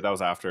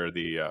after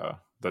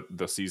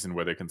the season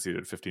where they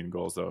conceded 15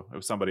 goals, though. It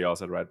was somebody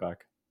else at right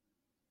back.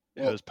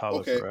 It was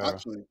Paulo Ferreira.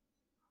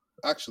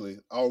 Actually,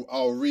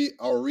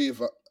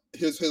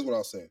 here's what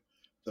I'll say.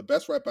 The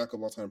best right back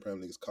of all time in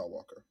Premier League is Kyle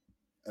Walker,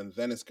 and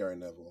then it's Gary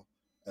Neville,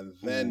 and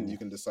then you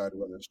can decide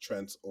whether it's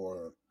Trent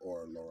or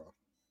Laurent.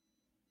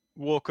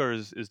 Walker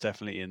is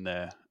definitely in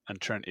there,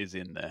 and Trent is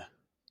in there.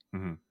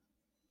 Mm-hmm.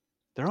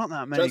 There aren't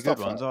that many Trent's good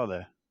top ones, five. are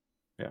there?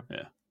 Yeah.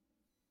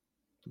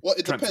 Well,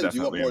 it Trent's depends.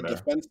 Do you want definitely more in there.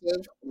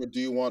 defensive or do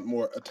you want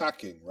more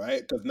attacking,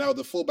 right? Because now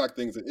the fullback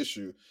thing is an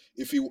issue.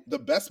 The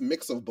best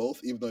mix of both,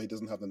 even though he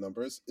doesn't have the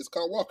numbers, is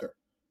Kyle Walker.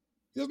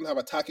 He doesn't have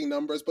attacking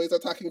numbers, but he's an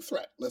attacking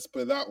threat. Let's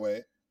put it that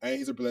way. And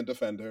he's a brilliant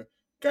defender.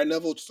 Gary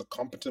Neville, just a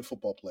competent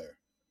football player.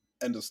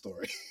 End of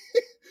story.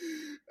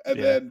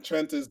 And then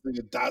Trent is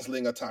the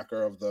dazzling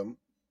attacker of them,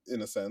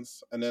 in a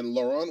sense. And then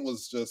Laurent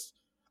was just,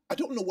 I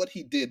don't know what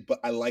he did, but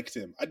I liked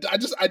him. I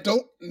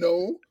don't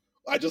know.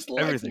 I just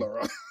liked Everything.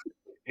 Laurent.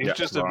 He's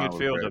just a Laurent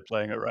was midfielder great.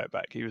 playing at right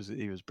back. He was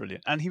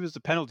brilliant, and he was the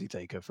penalty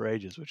taker for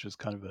ages, which was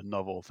kind of a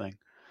novel thing.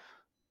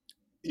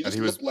 And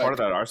he was part of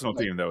that Arsenal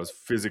team that was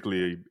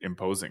physically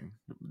imposing.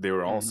 They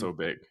were all so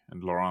big,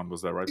 and Laurent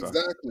was that right back.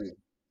 Exactly.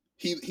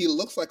 He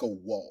looks like a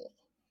wall.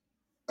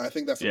 I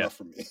think that's enough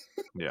for me.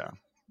 Yeah,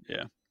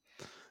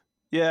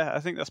 I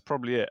think that's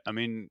probably it. I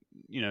mean,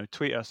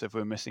 tweet us if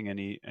we're missing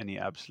any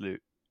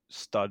absolute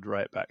stud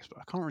right backs, but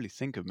I can't really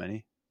think of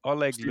many.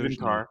 Oleg Stephen Luzhny,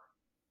 Carr.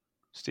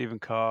 Stephen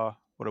Carr,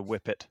 what a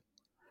whippet.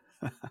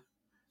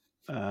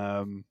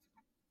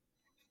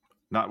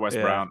 Not Wes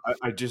Brown.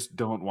 I just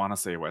don't want to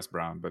say Wes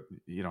Brown, but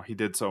he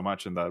did so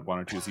much in that 1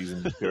 or 2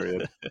 season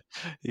period.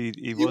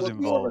 he was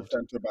involved. More of a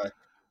center back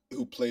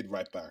who played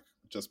right back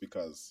just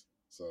because.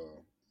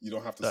 So you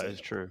don't have to say that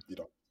is true. You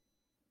don't.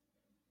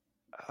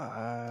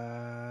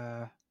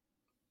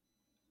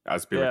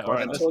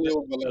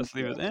 Azpilicueta. Let's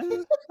leave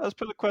it.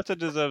 Azpilicueta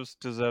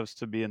deserves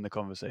to be in the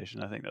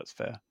conversation. I think that's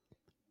fair.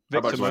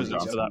 Victor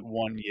Moses for that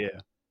 1 year.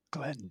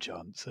 Glenn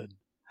Johnson.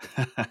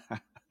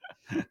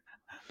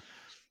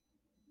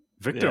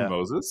 Victor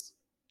Moses?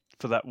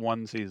 For that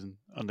one season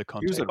under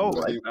Conte. He was a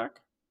right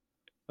back?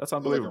 That's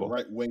unbelievable.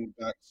 Like a right wing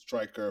back,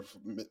 striker,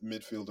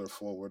 midfielder,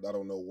 forward. I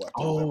don't know what.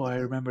 Oh, I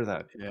remember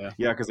that. Yeah,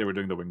 because they were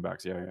doing the wing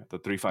backs. Yeah. The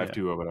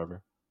 3-5-2 or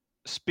whatever.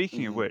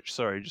 Speaking of which,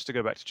 sorry, just to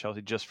go back to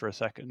Chelsea just for a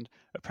second,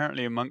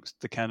 apparently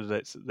amongst the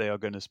candidates that they are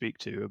going to speak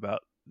to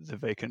about the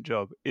vacant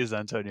job is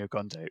Antonio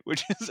Conte,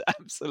 which is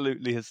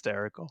absolutely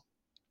hysterical.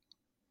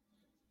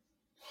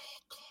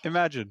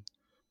 Imagine.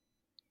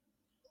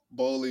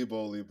 Bowley.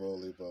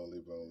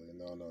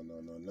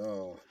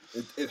 No.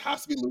 It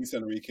has to be Luis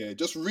Enrique.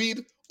 Just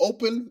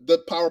open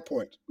the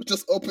PowerPoint.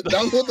 Just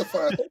download the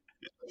file,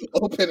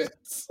 open it.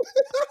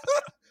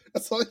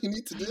 That's all you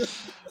need to do.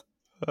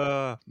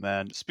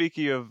 Man.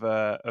 Speaking of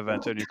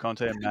Antonio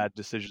Conte and mad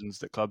decisions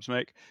that clubs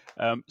make,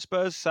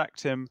 Spurs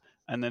sacked him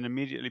and then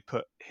immediately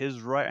put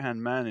his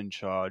right-hand man in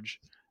charge.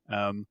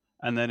 And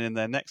then in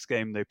their next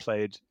game, they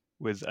played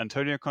with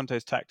Antonio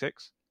Conte's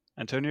tactics,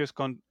 Antonio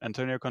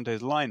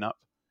Conte's lineup,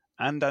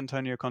 and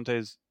Antonio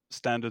Conte's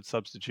standard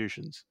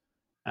substitutions,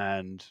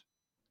 and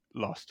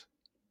lost.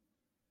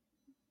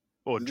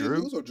 Did drew?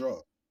 They lose or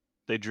draw?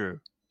 They drew.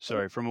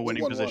 Sorry, from a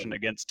winning position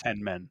against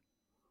 10 men.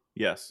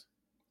 Yes.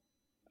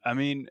 I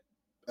mean,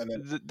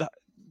 the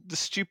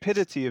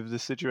stupidity of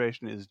this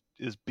situation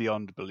is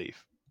beyond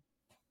belief.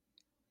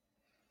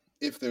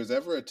 If there's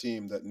ever a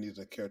team that needs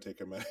a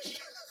caretaker manager,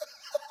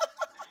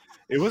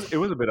 it was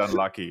a bit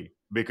unlucky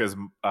because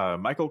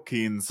Michael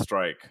Keane's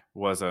strike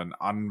was an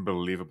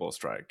unbelievable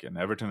strike, and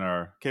Everton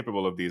are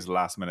capable of these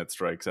last-minute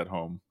strikes at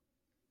home.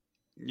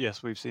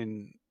 Yes, we've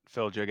seen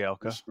Phil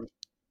Jagielka.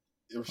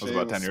 It was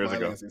about 10 years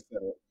ago.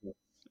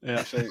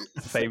 Yeah,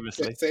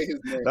 famously. Say his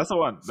name. That's the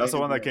one. That's the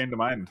one that came to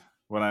mind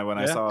when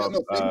I saw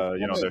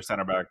their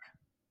center back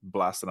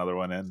blast another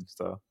one in.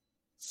 So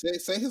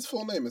say his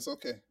full name. It's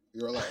okay.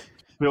 You're allowed.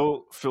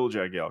 Phil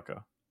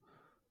Jagielka.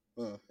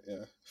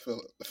 Yeah, Phil,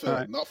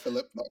 right. Not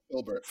Philip, not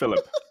Philbert.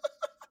 Philip.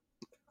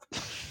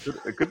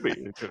 It could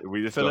be.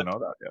 We just don't know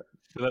that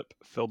yet.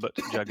 Philbert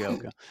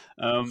Jagielka.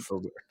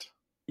 Philbert.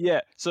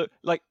 Yeah, so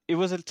it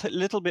was a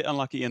little bit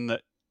unlucky in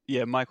that.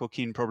 Yeah, Michael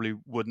Keane probably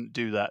wouldn't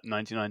do that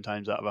 99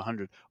 times out of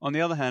 100. On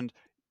the other hand,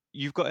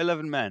 you've got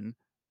 11 men.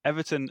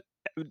 Everton,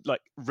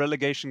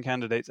 relegation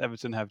candidates,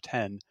 Everton have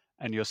 10,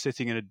 and you're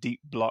sitting in a deep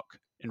block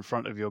in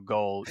front of your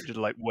goal, just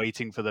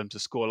waiting for them to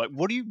score.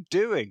 What are you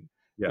doing?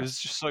 Yeah. It was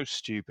just so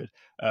stupid.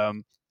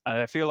 And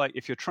I feel like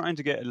if you're trying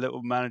to get a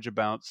little manager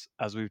bounce,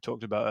 as we've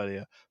talked about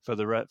earlier, for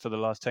the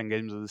last 10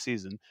 games of the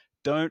season,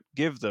 don't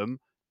give them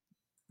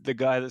the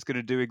guy that's going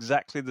to do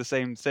exactly the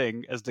same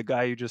thing as the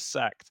guy you just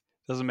sacked.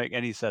 Doesn't make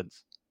any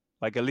sense.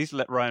 At least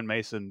let Ryan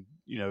Mason,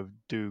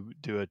 do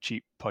a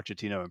cheap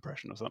Pochettino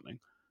impression or something.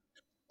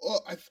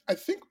 Well, I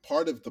think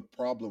part of the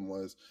problem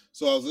was,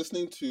 so I was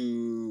listening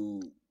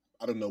to,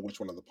 I don't know which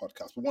one of the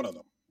podcasts, but one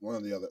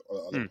of the other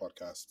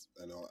podcasts.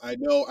 I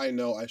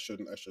know, I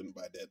shouldn't,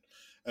 but I did.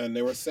 And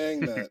they were saying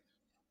that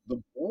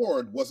the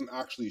board wasn't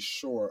actually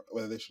sure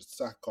whether they should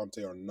sack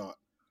Conte or not,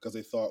 because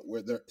they thought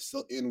they're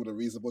still in with a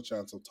reasonable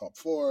chance of top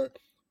 4.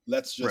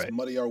 Let's just Right.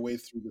 muddy our way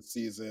through the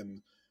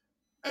season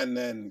and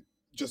then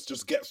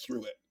just get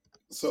through it.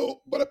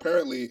 So, but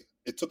apparently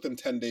it took them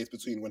 10 days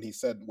between when he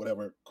said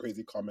whatever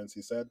crazy comments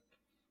he said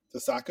to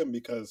sack him,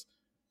 because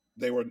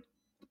they were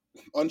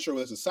unsure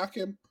whether to sack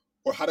him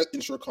or how to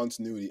ensure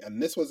continuity.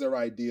 And this was their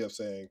idea of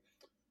saying,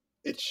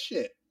 it's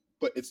shit,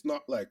 but it's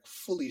not like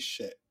fully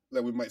shit,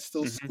 that we might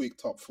still squeak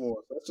top 4.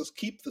 So let's just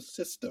keep the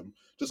system,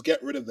 just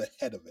get rid of the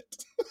head of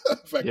it,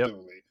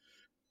 effectively.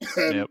 Yep.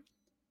 And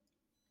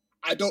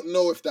I don't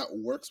know if that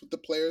works with the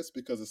players,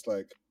 because it's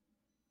like,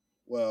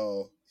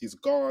 well, he's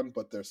gone,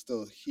 but they're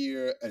still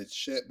here, and it's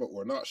shit, but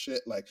we're not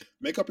shit. Like,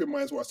 make up your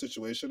minds what our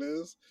situation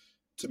is.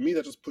 To me,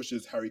 that just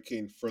pushes Harry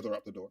Kane further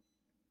out the door,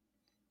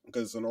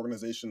 because it's an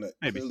organization that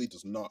clearly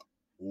does not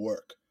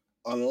work,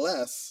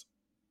 unless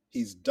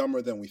he's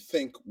dumber than we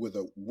think, with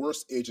a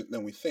worse agent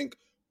than we think,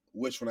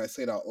 which, when I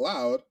say it out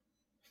loud,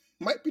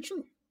 might be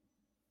true.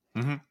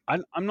 Mm-hmm.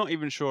 I'm not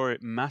even sure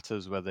it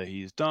matters whether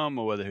he's dumb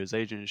or whether his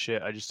agent is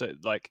shit. I just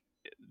don't, like,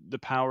 the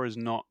power is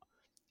not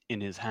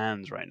in his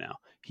hands right now.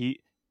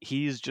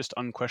 He's just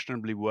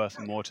unquestionably worth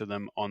more to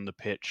them on the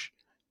pitch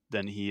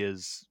than he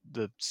is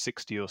the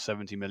 60 or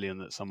 70 million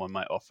that someone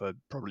might offer,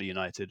 probably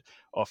United,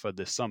 offer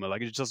this summer.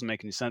 Like, it just doesn't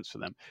make any sense for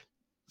them.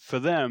 For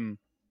them,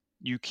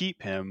 you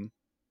keep him,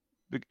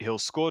 he'll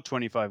score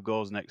 25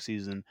 goals next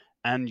season,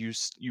 and you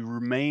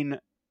remain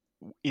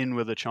in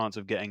with a chance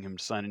of getting him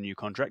to sign a new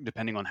contract,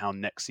 depending on how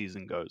next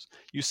season goes.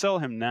 You sell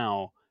him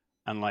now,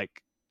 and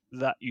like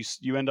that,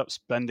 you end up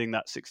spending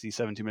that 60,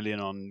 70 million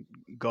on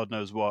God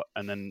knows what,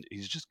 and then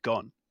he's just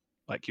gone,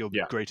 like your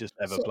greatest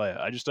ever player.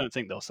 I just don't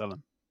think they'll sell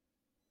him.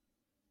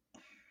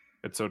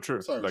 It's so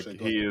true. Sorry, like Shane,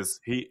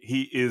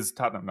 he is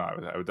Tottenham.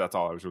 No, that's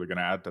all I was really going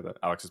to add to that.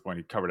 Alex's point,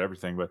 he covered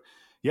everything. But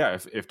yeah,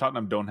 if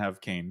Tottenham don't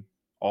have Kane,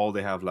 all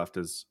they have left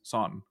is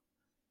Son,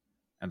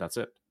 and that's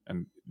it.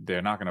 And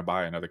they're not going to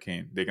buy another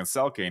Kane. They can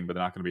sell Kane, but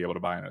they're not going to be able to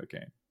buy another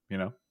Kane. You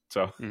know,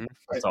 so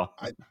that's all.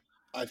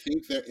 I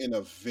think they're in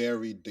a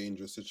very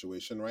dangerous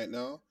situation right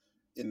now,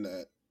 in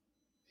that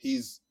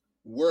he's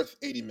worth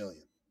 80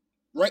 million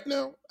right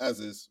now,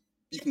 as is.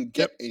 You can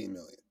get 80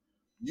 million.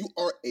 You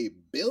are £1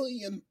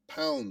 billion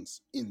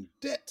in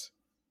debt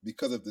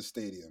because of the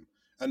stadium.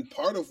 And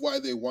part of why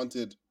they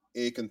wanted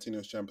A,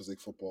 continuous Champions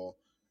League football,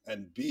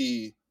 and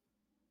B,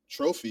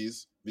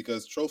 trophies,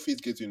 because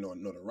trophies gives you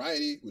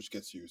notoriety, which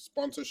gets you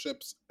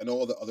sponsorships and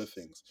all the other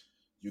things.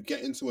 You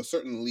get into a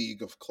certain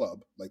league of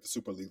club, like the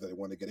Super League that they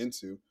want to get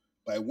into,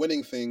 by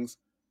winning things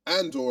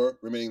and or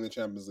remaining in the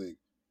Champions League.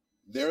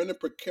 They're in a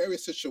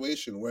precarious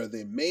situation where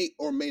they may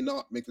or may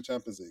not make the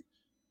Champions League.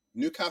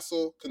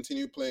 Newcastle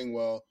continue playing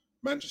well.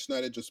 Manchester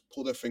United just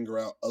pull their finger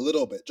out a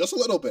little bit, just a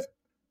little bit.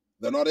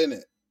 They're not in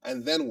it.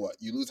 And then what?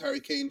 You lose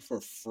Harry Kane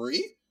for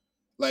free?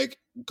 Like,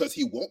 because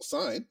he won't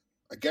sign.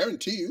 I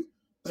guarantee you.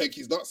 Like,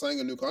 he's not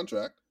signing a new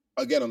contract.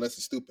 Again, unless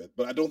he's stupid.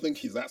 But I don't think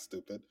he's that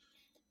stupid.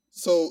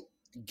 So,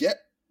 get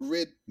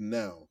rid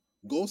now.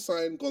 Go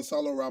sign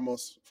Gonzalo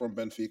Ramos from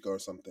Benfica or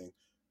something.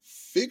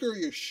 Figure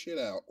your shit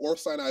out. Or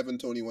sign Ivan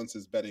Toney once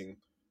his betting,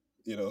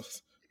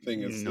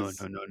 thing is jail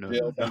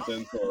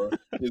sentence or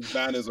his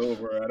ban is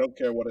over. I don't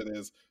care what it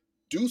is.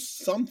 Do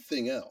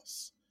something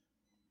else.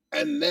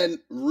 And then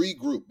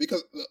regroup.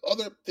 Because the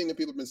other thing that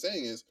people have been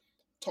saying is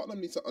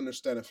Tottenham needs to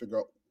understand and figure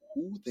out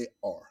who they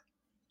are.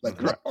 Like,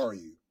 what are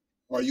you?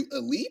 Are you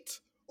elite,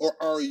 or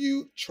are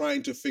you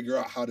trying to figure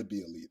out how to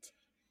be elite?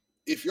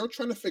 If you're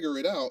trying to figure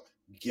it out,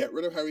 get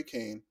rid of Harry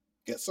Kane,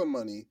 get some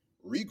money,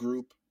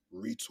 regroup,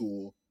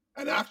 retool,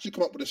 and actually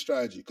come up with a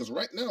strategy. Because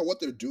right now, what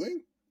they're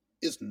doing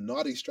is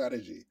not a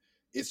strategy.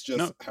 It's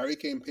just Harry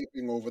Kane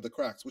papering over the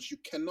cracks, which you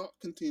cannot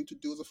continue to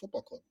do as a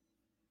football club.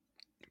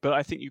 But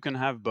I think you can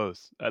have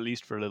both, at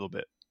least for a little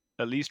bit.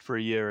 At least for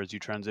a year as you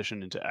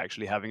transition into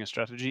actually having a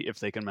strategy, if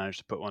they can manage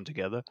to put one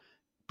together.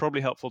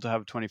 Probably helpful to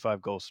have a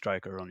 25-goal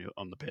striker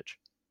on the pitch.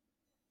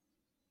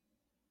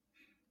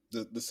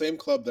 The same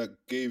club that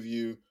gave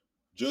you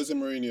Jose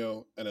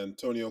Mourinho and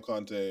Antonio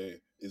Conte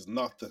is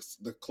not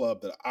the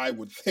club that I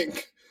would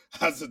think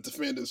has a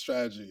definitive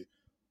strategy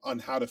on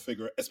how to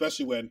figure it,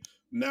 especially when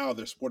now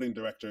their sporting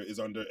director is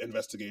under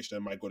investigation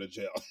and might go to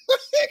jail.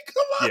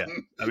 Come on! Yeah,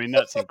 I mean,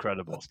 that's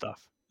incredible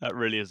stuff. That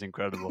really is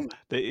incredible.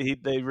 They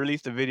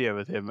released a video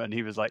with him, and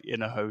he was like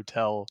in a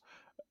hotel,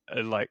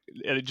 and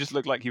it just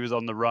looked like he was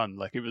on the run.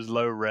 Like, it was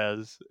low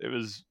res. It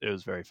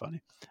was very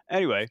funny.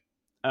 Anyway,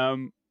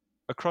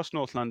 across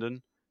North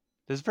London,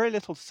 there's very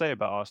little to say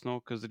about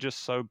Arsenal because they're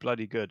just so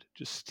bloody good.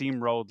 Just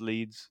steamrolled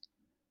Leeds,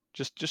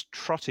 just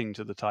trotting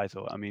to the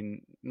title. I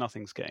mean,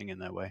 nothing's getting in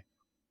their way.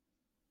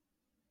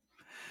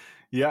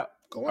 Yeah,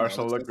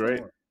 Arsenal look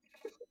great.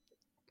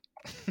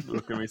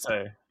 What can we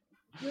say?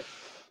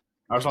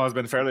 Arsenal has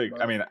been fairly.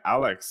 I mean,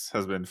 Alex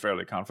has been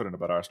fairly confident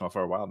about Arsenal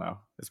for a while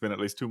now. It's been at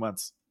least 2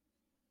 months.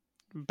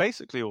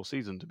 Basically all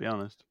season, to be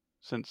honest,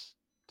 since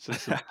the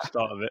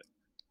start of it.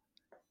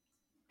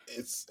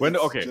 When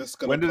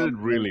did it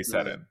really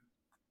set in?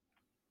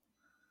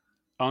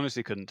 I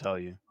honestly couldn't tell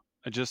you.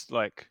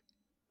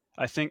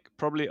 I think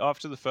probably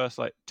after the first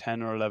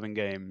 10 or 11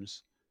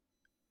 games,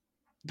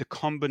 the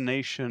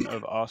combination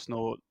of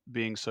Arsenal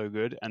being so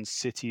good and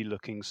City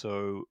looking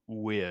so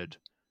weird,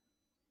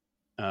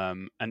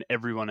 and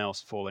everyone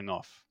else falling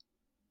off,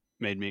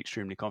 made me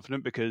extremely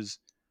confident, because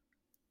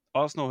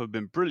Arsenal have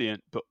been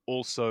brilliant, but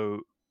also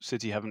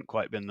City haven't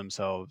quite been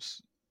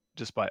themselves,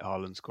 despite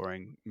Haaland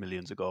scoring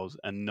millions of goals,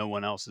 and no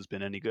one else has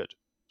been any good.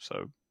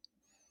 So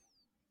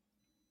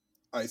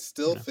I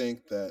still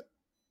think that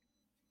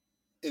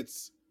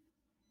it's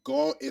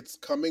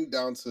coming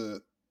down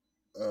to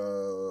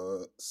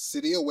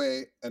City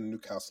away and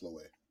Newcastle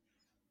away.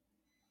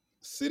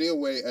 City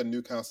away and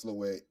Newcastle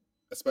away,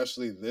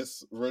 especially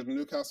this version of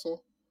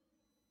Newcastle.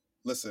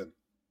 Listen,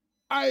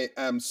 I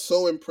am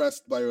so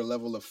impressed by your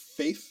level of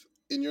faith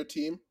in your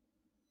team.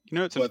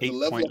 It's an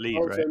 8-point lead,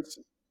 right?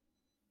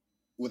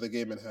 With a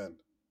game in hand.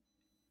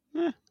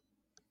 Eh.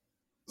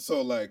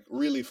 So,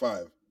 really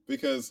 5.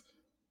 Because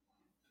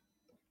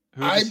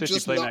who does I'm City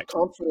just play not next?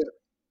 confident.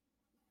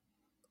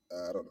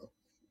 I don't know.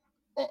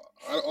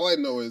 All I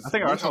know is I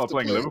think Arsenal are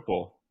playing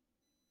Liverpool.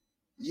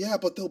 Yeah,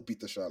 but they'll beat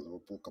the shit out of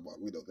Liverpool. Come on,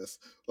 we know this.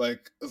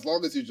 As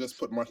long as you just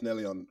put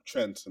Martinelli on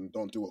Trent and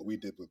don't do what we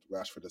did with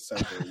Rashford as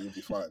center, you'll be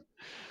fine.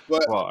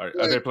 But well,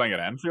 are they playing at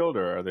Anfield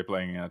or are they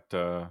playing at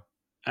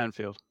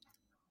Anfield?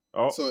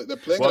 Oh, so they're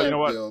playing at Anfield.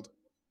 You know what?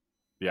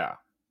 Yeah.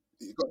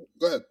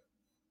 Go ahead.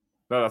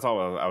 No, that's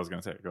all I was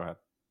going to say. Go ahead.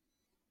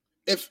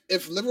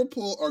 If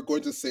Liverpool are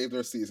going to save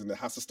their season, it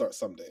has to start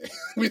someday.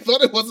 We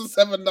thought it wasn't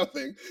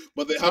 7-0,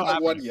 but they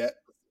haven't won yet.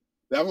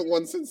 They haven't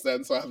won since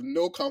then, so I have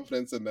no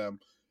confidence in them.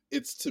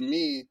 To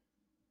me,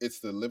 it's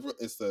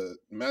the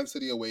Man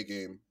City away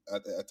game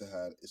at the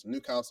Etihad. It's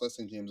Newcastle at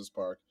St. James's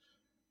Park,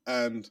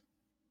 and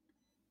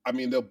I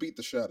mean they'll beat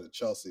the shit out of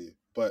Chelsea.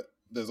 But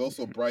there's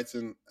also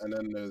Brighton, and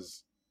then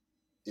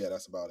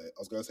that's about it. I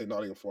was gonna say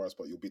Nottingham Forest,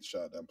 but you'll beat the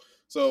shit out of them.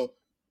 So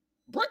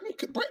Brighton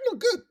are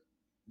good.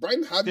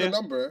 Brighton have your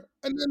number,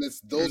 and then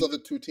it's those other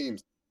two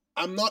teams.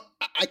 I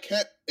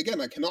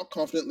cannot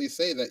confidently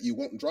say that you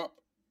won't drop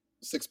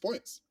 6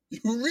 points.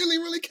 You really,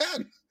 really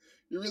can.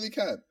 You really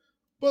can.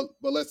 But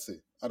let's see.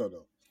 I don't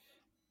know.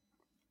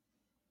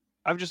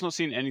 I've just not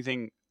seen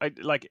anything.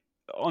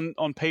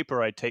 On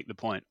paper, I'd take the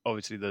point.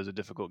 Obviously, those are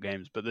difficult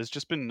games, but there's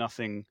just been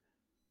nothing.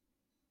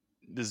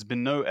 There's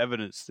been no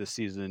evidence this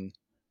season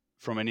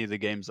from any of the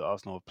games that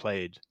Arsenal have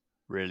played,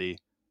 really,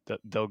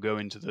 that they'll go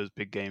into those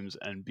big games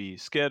and be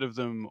scared of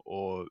them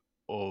or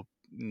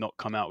not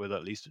come out with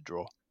at least a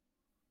draw.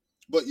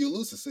 But you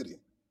lose to City.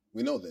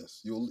 We know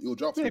this. You'll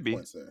drop 3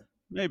 points there.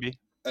 Maybe.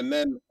 And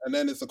then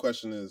it's the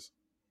question is,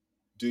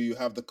 do you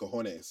have the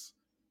cojones?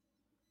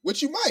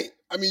 Which you might.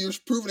 I mean,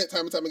 you've proven it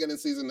time and time again in the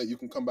season that you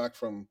can come back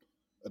from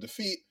a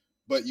defeat,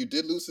 but you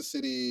did lose to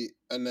City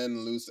and then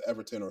lose to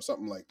Everton or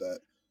something like that.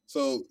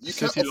 So you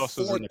can't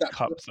afford that.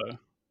 Cup, though.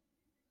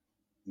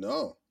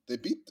 No, they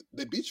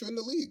beat you in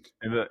the league.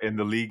 In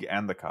the league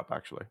and the cup,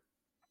 actually.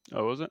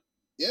 Oh, was it?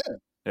 Yeah.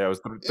 Yeah, it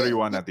was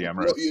 3-1 at the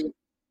Emirates.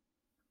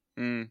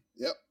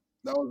 Yep,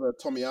 that was a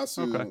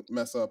Tomiyasu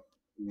mess up,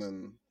 and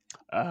then.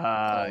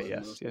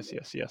 Yes.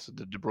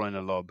 The De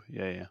Bruyne lob.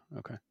 Yeah.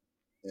 Okay.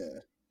 Yeah.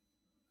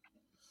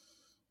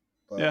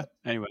 But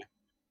anyway,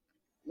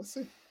 let's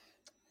see.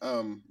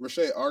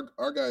 Rashay,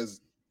 our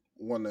guys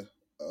won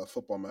a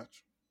football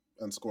match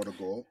and scored a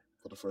goal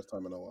for the first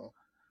time in a while.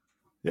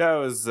 Yeah, it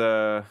was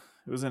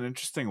an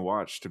interesting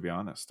watch, to be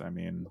honest. I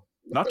mean,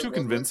 not too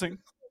convincing.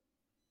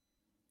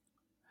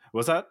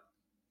 Was that?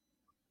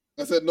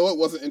 I said no. It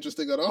wasn't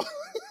interesting at all.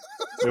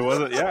 It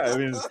wasn't. Yeah, I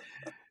mean,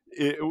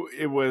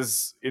 it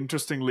was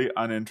interestingly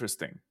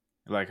uninteresting.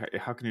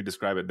 How can you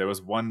describe it? There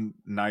was one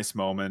nice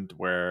moment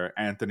where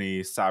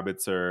Anthony,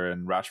 Sabitzer,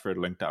 and Rashford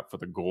linked up for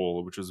the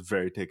goal, which was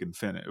very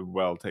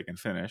well taken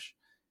finish.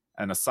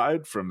 And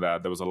aside from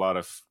that, there was a lot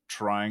of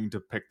trying to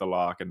pick the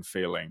lock and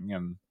failing.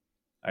 And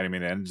I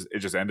mean, it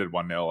just ended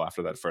 1-0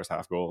 after that first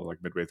half goal,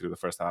 midway through the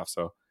first half.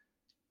 So,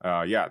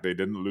 they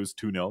didn't lose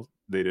 2-0.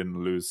 They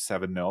didn't lose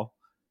 7-0.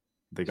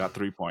 They got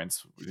 3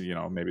 points.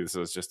 Maybe this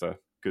is just a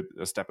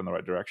step in the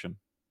right direction.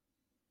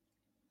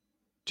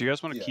 Do you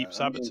guys want to keep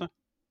Sabitzer?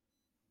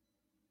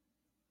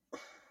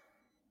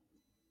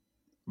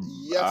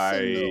 Yes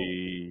and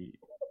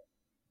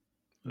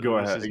no. Go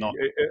ahead.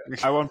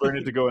 I want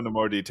Bernie to go into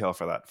more detail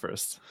for that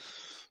first.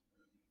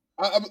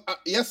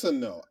 Yes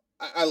and no.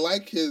 I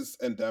like his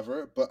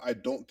endeavor, but I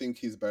don't think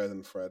he's better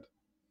than Fred.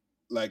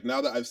 Now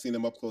that I've seen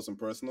him up close and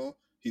personal,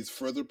 he's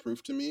further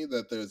proof to me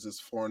that there's this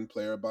foreign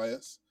player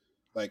bias,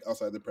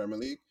 outside the Premier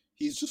League.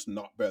 He's just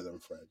not better than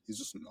Fred. He's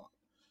just not.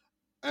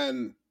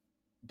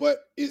 But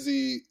is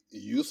he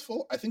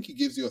useful? I think he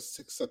gives you a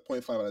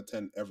 6.5 out of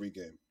 10 every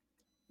game,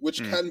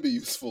 which can be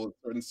useful in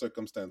certain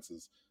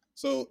circumstances.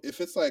 So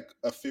if it's a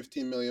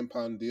 £15 million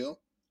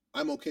deal,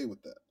 I'm okay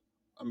with that.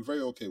 I'm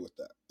very okay with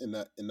that in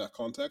that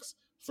context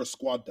for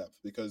squad depth,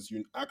 because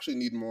you actually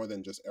need more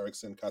than just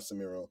Eriksen,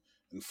 Casemiro,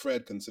 and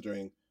Fred,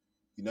 considering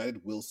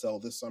United will sell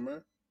this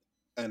summer,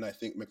 and I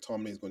think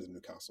McTominay is going to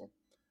Newcastle.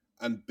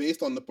 And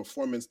based on the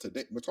performance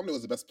today, McTominay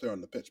was the best player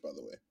on the pitch, by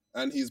the way.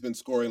 And he's been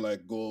scoring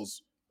like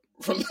goals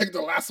for like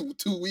the last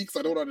 2 weeks.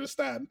 I don't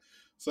understand.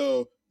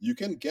 So you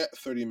can get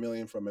 30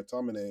 million from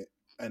McTominay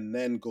and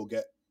then go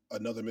get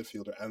another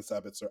midfielder and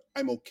Sabitzer.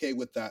 I'm okay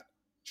with that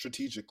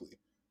strategically.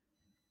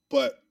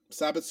 But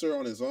Sabitzer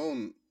on his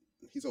own,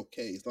 he's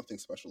okay. He's nothing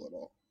special at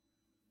all.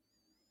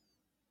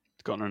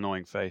 He's got an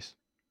annoying face.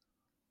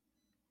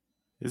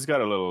 He's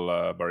got a little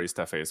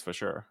barista face for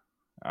sure.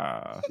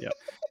 Yeah.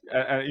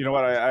 And you know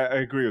what? I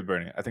agree with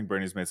Bernie. I think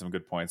Bernie's made some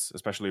good points,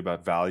 especially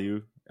about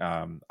value.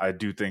 I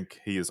do think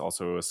he is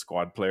also a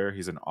squad player.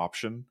 He's an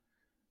option.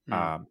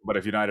 But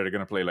if United are going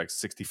to play like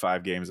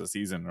 65 games a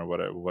season or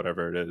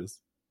whatever it is,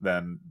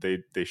 then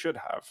they should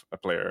have a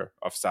player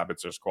of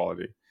Sabitzer's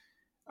quality.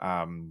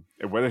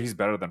 Whether he's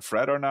better than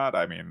Fred or not,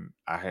 I mean,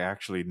 I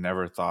actually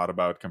never thought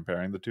about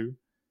comparing the two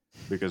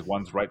because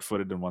one's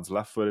right-footed and one's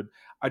left-footed.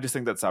 I just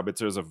think that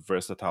Sabitzer is a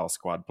versatile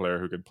squad player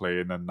who can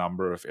play in a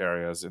number of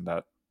areas in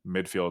that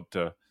midfield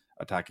to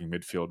attacking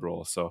midfield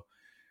role. So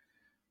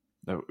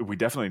we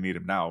definitely need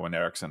him now when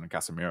Eriksen and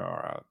Casemiro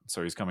are out.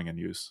 So he's coming in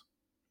use.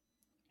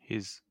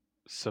 He's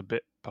a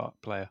bit part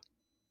player.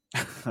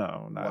 Oh,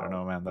 wow. I don't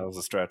know, man. That was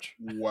a stretch.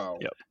 Wow.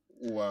 Yep.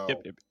 Wow.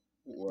 Yep.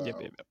 Wow.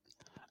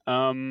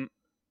 Yep.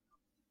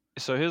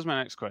 So here's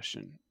my next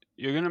question.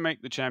 You're going to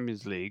make the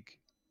Champions League,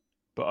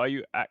 but are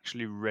you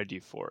actually ready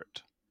for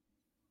it?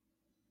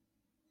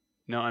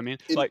 You know what I mean?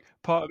 Like,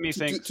 part of me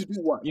thinks to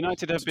do what?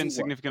 United have To been do what?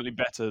 significantly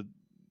better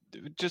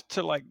just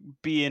to, like,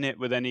 be in it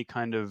with any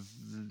kind of,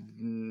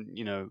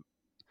 you know,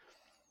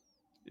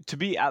 to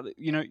be at,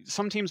 you know,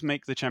 some teams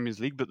make the Champions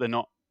League, but they're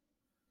not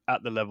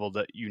at the level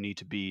that you need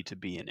to be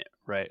in it,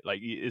 right? Like,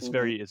 it's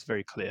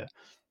very clear.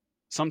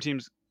 Some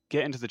teams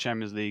get into the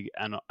Champions League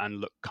and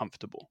look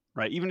comfortable,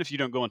 right? Even if you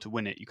don't go on to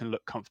win it, you can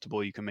look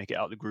comfortable. You can make it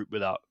out the group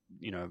without,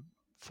 you know,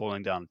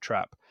 falling down a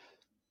trap.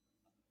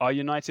 Are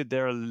United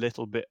there a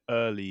little bit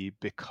early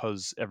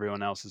because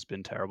everyone else has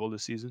been terrible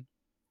this season?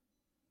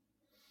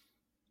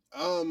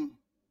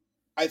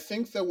 I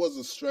think there was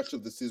a stretch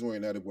of the season where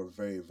United were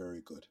very,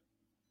 very good.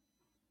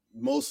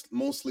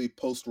 Mostly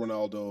post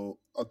Ronaldo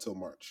until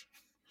March.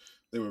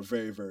 They were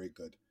very, very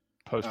good.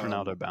 Post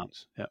Ronaldo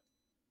bounce. Yeah.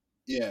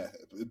 Yeah,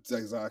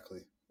 exactly.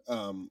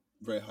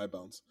 Very high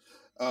bounce.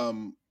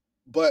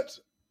 But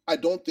I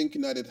don't think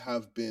United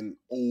have been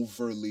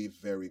overly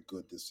very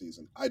good this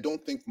season. I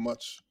don't think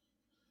much.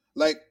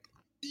 Like,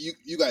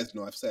 you guys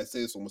know, I say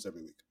this almost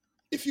every week.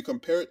 If you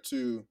compare it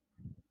to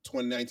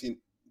 2019,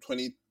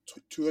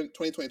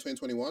 2020,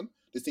 2021,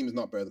 this team is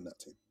not better than that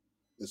team.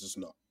 It's just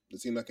not. The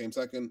team that came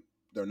second,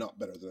 they're not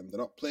better than them. They're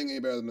not playing any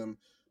better than them.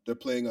 They're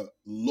playing a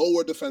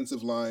lower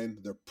defensive line.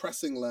 They're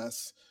pressing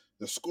less.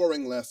 They're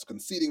scoring less,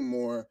 conceding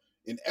more.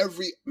 In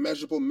every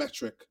measurable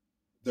metric,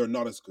 they're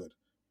not as good.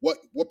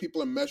 What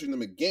people are measuring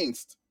them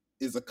against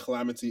is a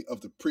calamity of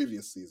the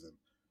previous season,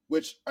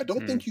 which I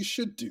don't think you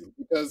should do,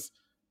 because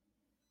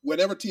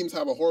whenever teams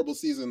have a horrible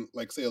season,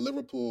 like say a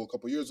Liverpool a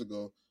couple years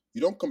ago,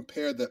 you don't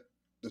compare the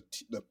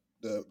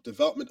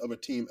development of a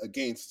team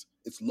against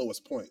its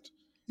lowest point.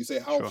 You say,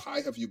 how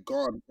high have you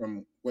gone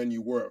from when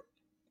you were,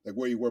 like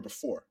where you were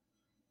before?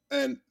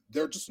 And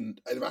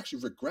they've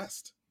actually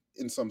regressed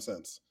in some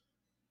sense.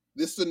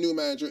 This is a new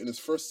manager in his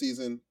first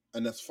season,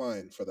 and that's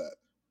fine for that.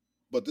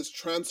 But this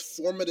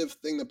transformative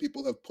thing that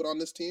people have put on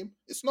this team,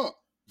 it's not.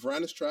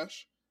 Varane is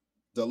trash.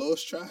 Dalot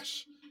is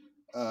trash.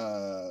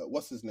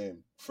 What's his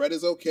name? Fred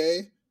is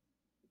okay.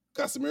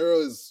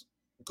 Casemiro is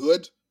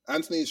good.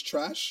 Anthony is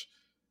trash.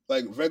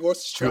 Like,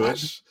 Vegas is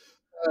trash.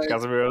 Like,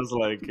 Casemiro's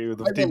like,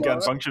 the team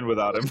can't function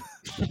without him.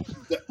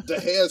 De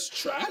Gea is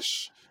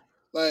trash.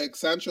 Like,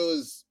 Sancho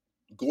is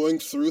going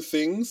through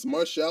things.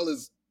 Martial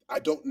is, I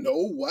don't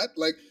know what.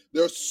 Like,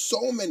 there are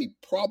so many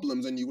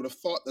problems, and you would have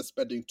thought that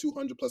spending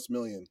 200 plus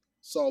million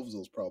solves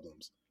those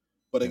problems.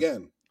 But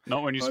again,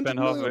 not when you spend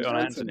half of it on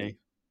Anthony.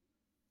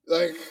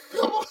 Like,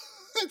 come on.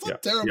 It's a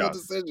terrible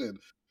decision.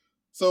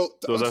 So,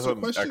 those are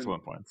some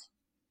excellent points.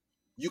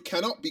 You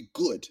cannot be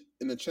good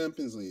in the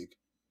Champions League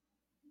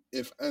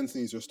if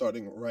Anthony's your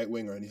starting right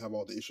winger and you have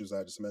all the issues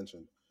I just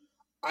mentioned.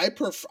 I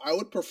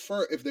would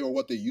prefer if they were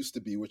what they used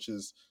to be, which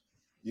is,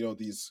 you know,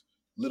 these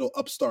little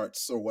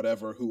upstarts or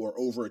whatever who are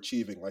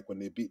overachieving, like when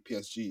they beat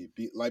PSG,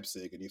 beat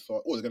Leipzig, and you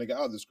thought, oh, they're going to get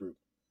out of this group,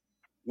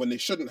 when they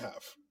shouldn't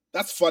have.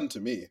 That's fun to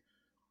me.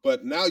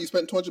 But now you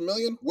spent 200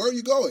 million, where are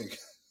you going?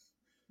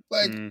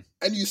 Like, and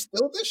you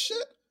still this shit?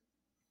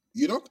 Are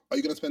you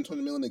going to spend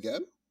 200 million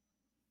again?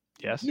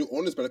 Yes. New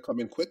owners better come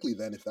in quickly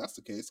then, if that's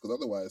the case, because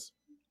otherwise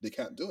they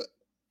can't do it.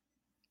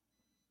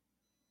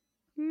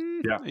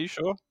 Yeah. Are you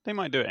sure? They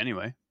might do it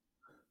anyway.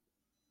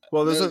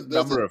 Well, there's a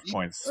number of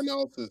points.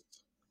 Analysis.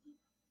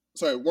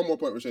 Sorry, one more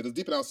point, Richard. There's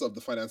deep analysis of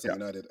the financing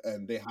United,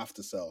 and they have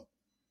to sell.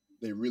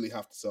 They really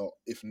have to sell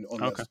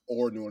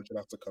or new ownership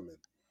has to come in.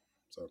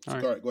 So, all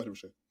right, go ahead,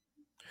 Richard.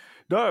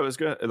 No, I was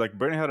good. Like,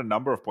 Bernie had a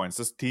number of points.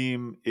 This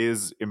team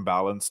is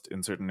imbalanced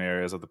in certain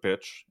areas of the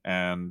pitch,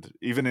 and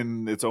even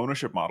in its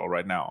ownership model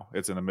right now,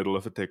 it's in the middle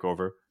of a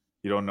takeover.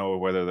 You don't know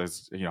whether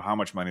there's, how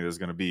much money there's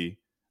going to be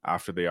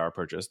after they are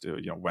purchased,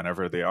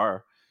 whenever they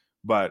are.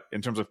 But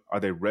in terms of, are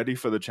they ready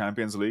for the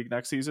Champions League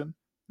next season?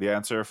 The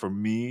answer for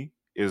me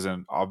is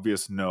an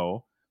obvious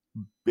no,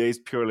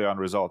 based purely on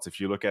results. If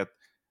you look at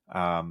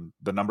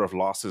the number of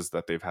losses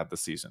that they've had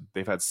this season,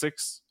 they've had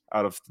 6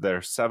 out of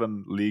their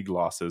 7 league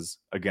losses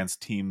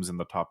against teams in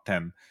the top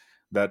 10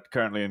 that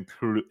currently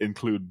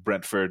include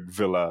Brentford,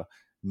 Villa,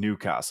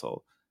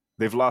 Newcastle.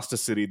 They've lost to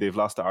City, they've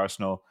lost to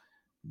Arsenal,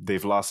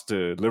 they've lost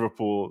to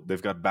Liverpool.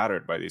 They've got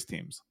battered by these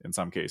teams in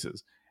some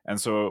cases. And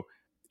so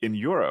in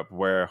Europe,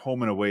 where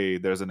home and away,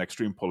 there's an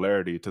extreme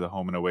polarity to the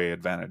home and away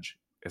advantage,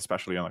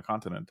 especially on the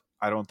continent,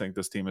 I don't think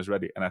this team is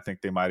ready. And I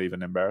think they might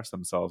even embarrass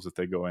themselves if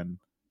they go in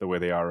the way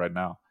they are right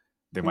now.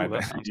 They might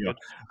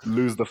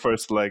lose the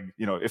first leg.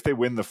 If they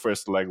win the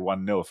first leg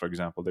 1-0, for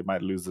example, they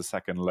might lose the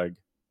second leg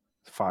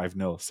 5-0,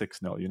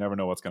 6-0. You never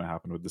know what's going to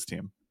happen with this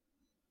team.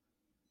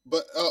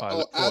 But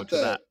I'll add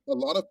that a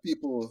lot of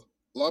people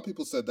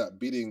said that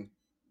beating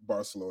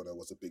Barcelona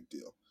was a big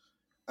deal.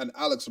 And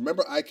Alex,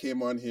 remember I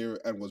came on here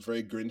and was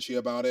very grinchy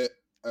about it?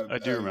 I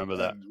do remember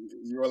that.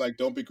 You were like,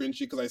 don't be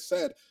grinchy, because I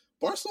said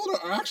Barcelona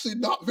are actually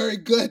not very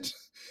good.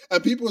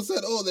 And people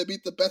said, oh, they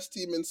beat the best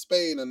team in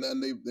Spain, and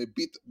they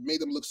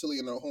made them look silly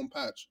in their home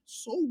patch.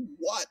 So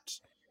what?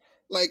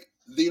 Like,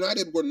 the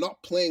United were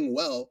not playing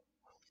well,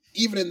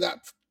 even in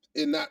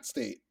that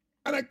state.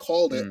 And I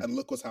called it, and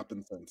look what's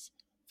happened since.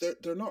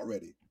 They're not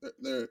ready.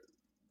 They're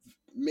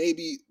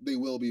maybe they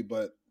will be,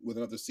 but with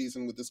another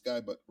season with this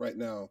guy. But right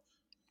now,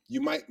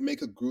 you might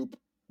make a group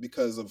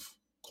because of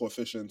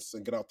coefficients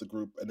and get out the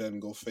group, and then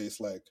go face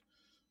like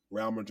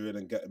Real Madrid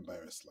and get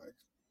embarrassed. Like,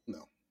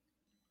 no.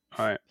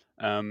 All right.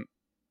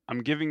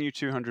 I'm giving you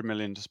 200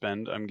 million to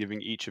spend. I'm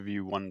giving each of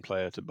you one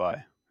player to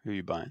buy. Who are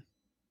you buying?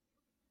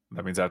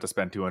 That means I have to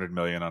spend 200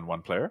 million on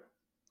one player?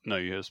 No,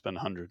 you have to spend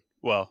 100.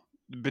 Well,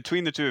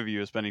 between the two of you,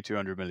 you're spending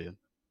 200 million.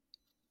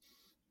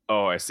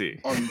 Oh, I see.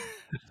 Okay.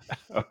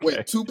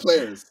 Wait, 2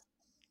 players.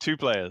 2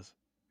 players.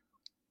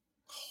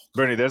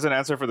 Bernie, there's an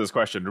answer for this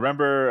question.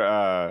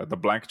 Remember the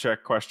blank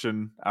check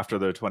question after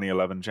the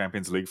 2011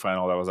 Champions League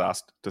final that was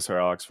asked to Sir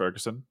Alex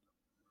Ferguson?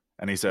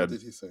 And he said, what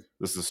did he say?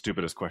 This is the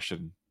stupidest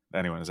question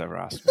anyone has ever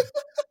asked me.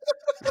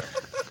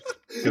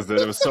 Because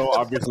it was so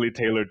obviously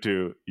tailored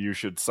to, you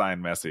should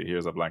sign Messi.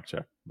 Here's a blank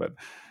check.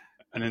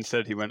 And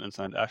instead he went and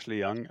signed Ashley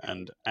Young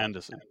and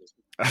Anderson.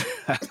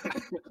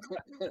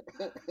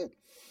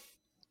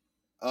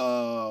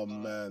 Oh,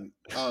 man.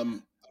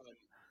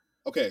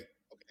 Okay.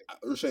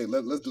 Rashay,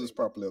 let's do this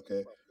properly,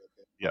 okay?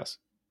 Yes.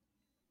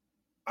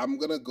 I'm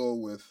going to go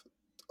with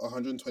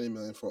 120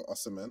 million for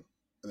Osimhen,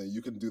 and then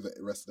you can do the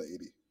rest of the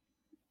 80.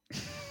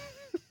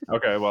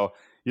 Okay, well,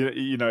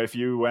 if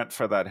you went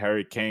for that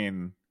Harry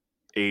Kane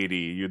 80,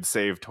 you'd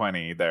save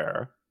 20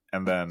 there,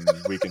 and then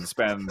we can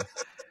spend...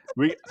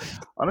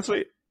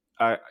 honestly,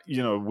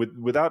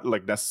 without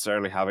like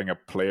necessarily having a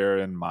player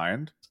in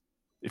mind,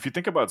 if you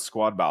think about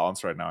squad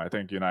balance right now, I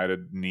think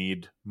United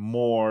need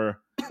more...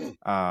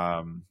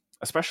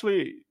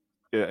 especially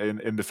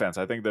in defense.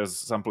 I think there's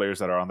some players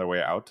that are on their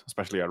way out,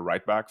 especially at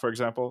right back, for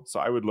example. So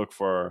I would look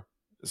for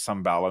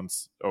some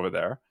balance over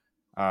there.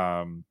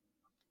 And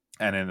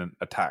in an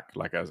attack,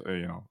 like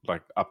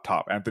up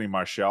top, Anthony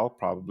Martial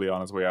probably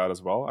on his way out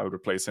as well. I would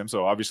replace him.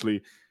 So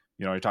obviously,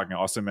 you're talking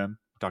Osimhen,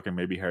 you're talking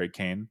maybe Harry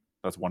Kane.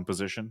 That's one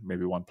position,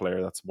 maybe one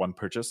player. That's one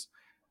purchase.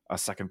 A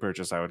second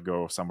purchase, I would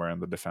go somewhere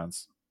in the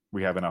defense.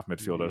 We have enough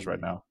midfielders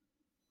right now.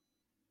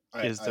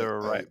 Is there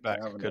a right back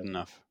good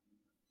enough?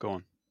 Go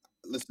on.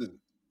 Listen,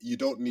 you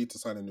don't need to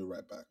sign a new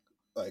right back.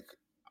 Like,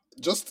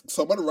 just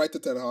someone write to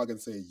Ten Hag and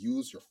say,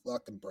 use your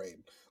fucking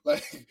brain.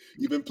 Like,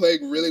 you've been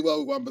playing really well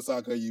with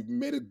Wan-Bissaka. You've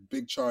made a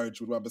big charge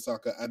with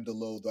Wan-Bissaka and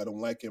Delo. I don't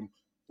like him.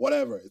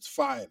 Whatever, it's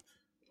fine.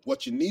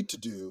 What you need to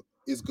do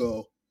is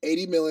go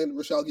 80 million.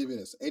 Rochelle, I'll give you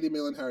this: 80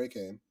 million Harry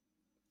Kane,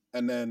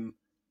 and then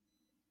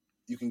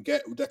you can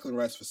get Declan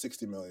Rice for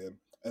 60 million,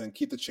 and then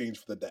keep the change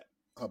for the debt.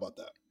 How about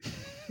that?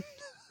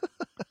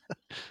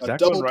 A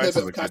double pivot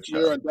of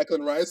Casemiro and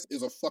Declan Rice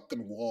is a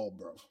fucking wall,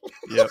 bro.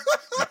 Yep.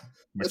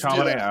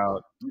 McTominay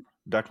out,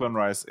 Declan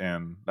Rice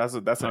in. That's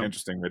an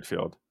interesting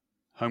midfield.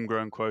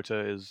 Homegrown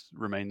quota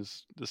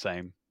remains the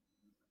same.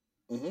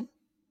 Mm-hmm.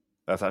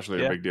 That's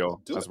actually a big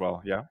deal as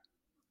well. Yeah.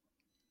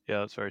 Yeah,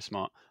 that's very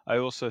smart. I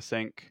also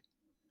think,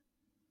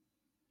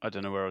 I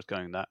don't know where I was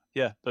going with that.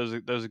 Yeah, those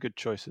are good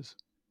choices.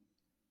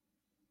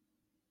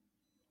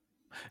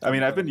 I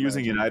mean, I've been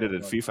using United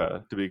at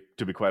FIFA,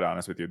 to be quite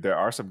honest with you. There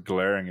are some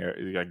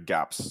glaring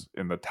gaps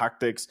in the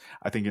tactics.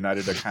 I think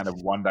United are kind of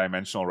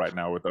one-dimensional right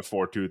now with the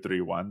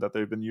 4-2-3-1 that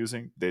they've been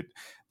using.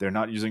 They're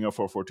not using a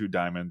 4-4-2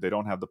 diamond. They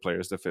don't have the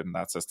players to fit in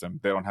that system.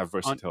 They don't have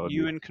versatility. Aren't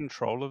you in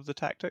control of the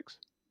tactics?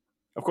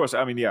 Of course.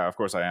 I mean, yeah, of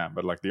course I am.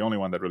 But like the only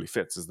one that really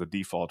fits is the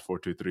default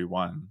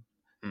 4-2-3-1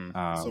 so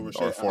or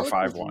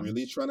 4-5-1. He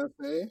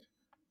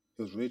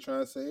was really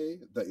trying to say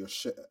that you're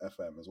shit at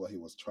FM is what he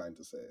was trying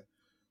to say.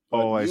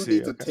 But I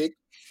see.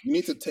 You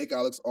need to take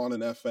Alex on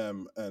an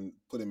FM and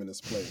put him in his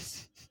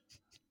place.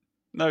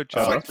 No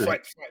chance.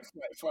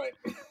 Fight.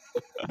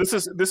 This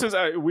is.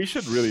 We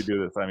should really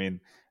do this. I mean,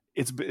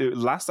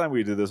 last time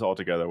we did this all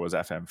together was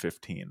FM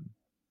 15.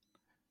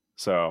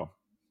 So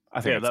I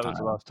think Yeah, it's that was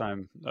the time. last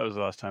time. That was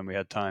the last time we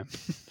had time.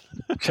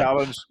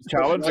 Challenge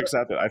Why-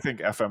 accepted. I think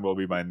FM will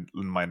be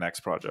my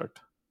next project.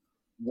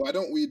 Why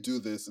don't we do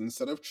this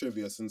instead of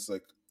trivia? Since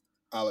like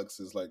Alex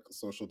is like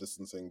social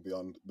distancing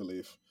beyond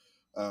belief.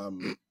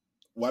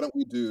 Why don't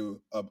we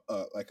do a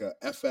like a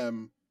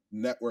FM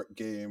network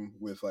game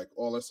with like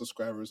all our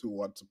subscribers who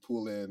want to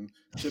pool in,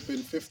 chip in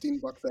 $15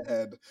 a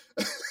head.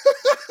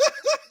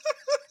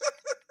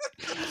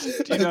 Do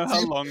you know And how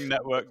see long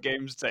network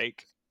games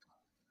take?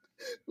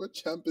 what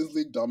Champions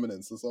League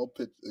dominance? Let's all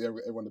pitch.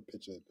 Everyone to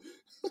pitch in.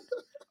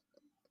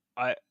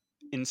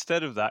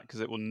 Instead of that, because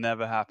it will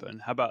never happen.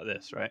 How about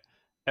this, right?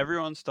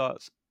 Everyone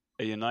starts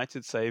a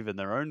United save in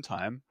their own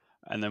time,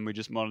 and then we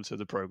just monitor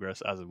the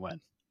progress as and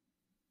when.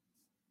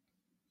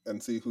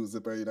 And see who's the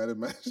better United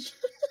manager.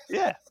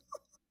 Yeah.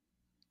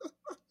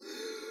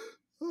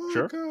 Oh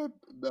Sure. God,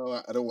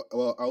 no, I don't.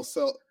 Well, I'll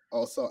sell.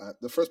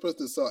 The first person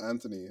to sell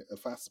Anthony, the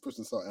fastest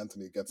person to sell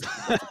Anthony gets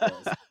a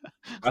prize.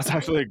 That's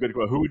actually a good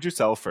question. Who would you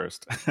sell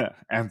first?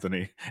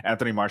 Anthony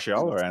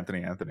Martial or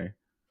Anthony? Anthony.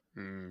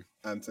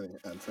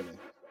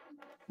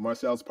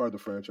 Martial's part of the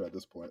furniture at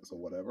this point, so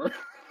whatever.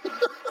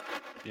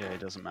 Yeah, it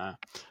doesn't matter.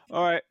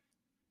 All right.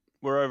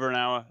 We're over an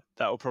hour.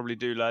 That will probably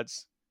do,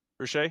 lads.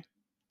 Riche,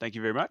 thank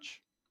you very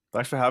much.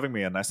 Thanks for having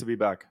me, and nice to be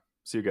back.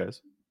 See you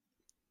guys.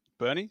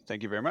 Bernie,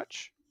 thank you very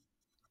much.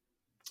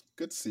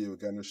 Good to see you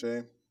again,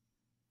 Riche.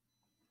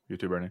 You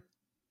too, Bernie.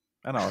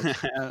 And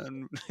Alex.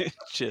 And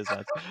cheers,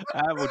 lads.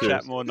 And we'll Cheers.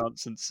 chat more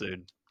nonsense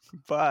soon.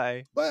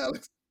 Bye. Bye,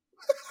 Alex.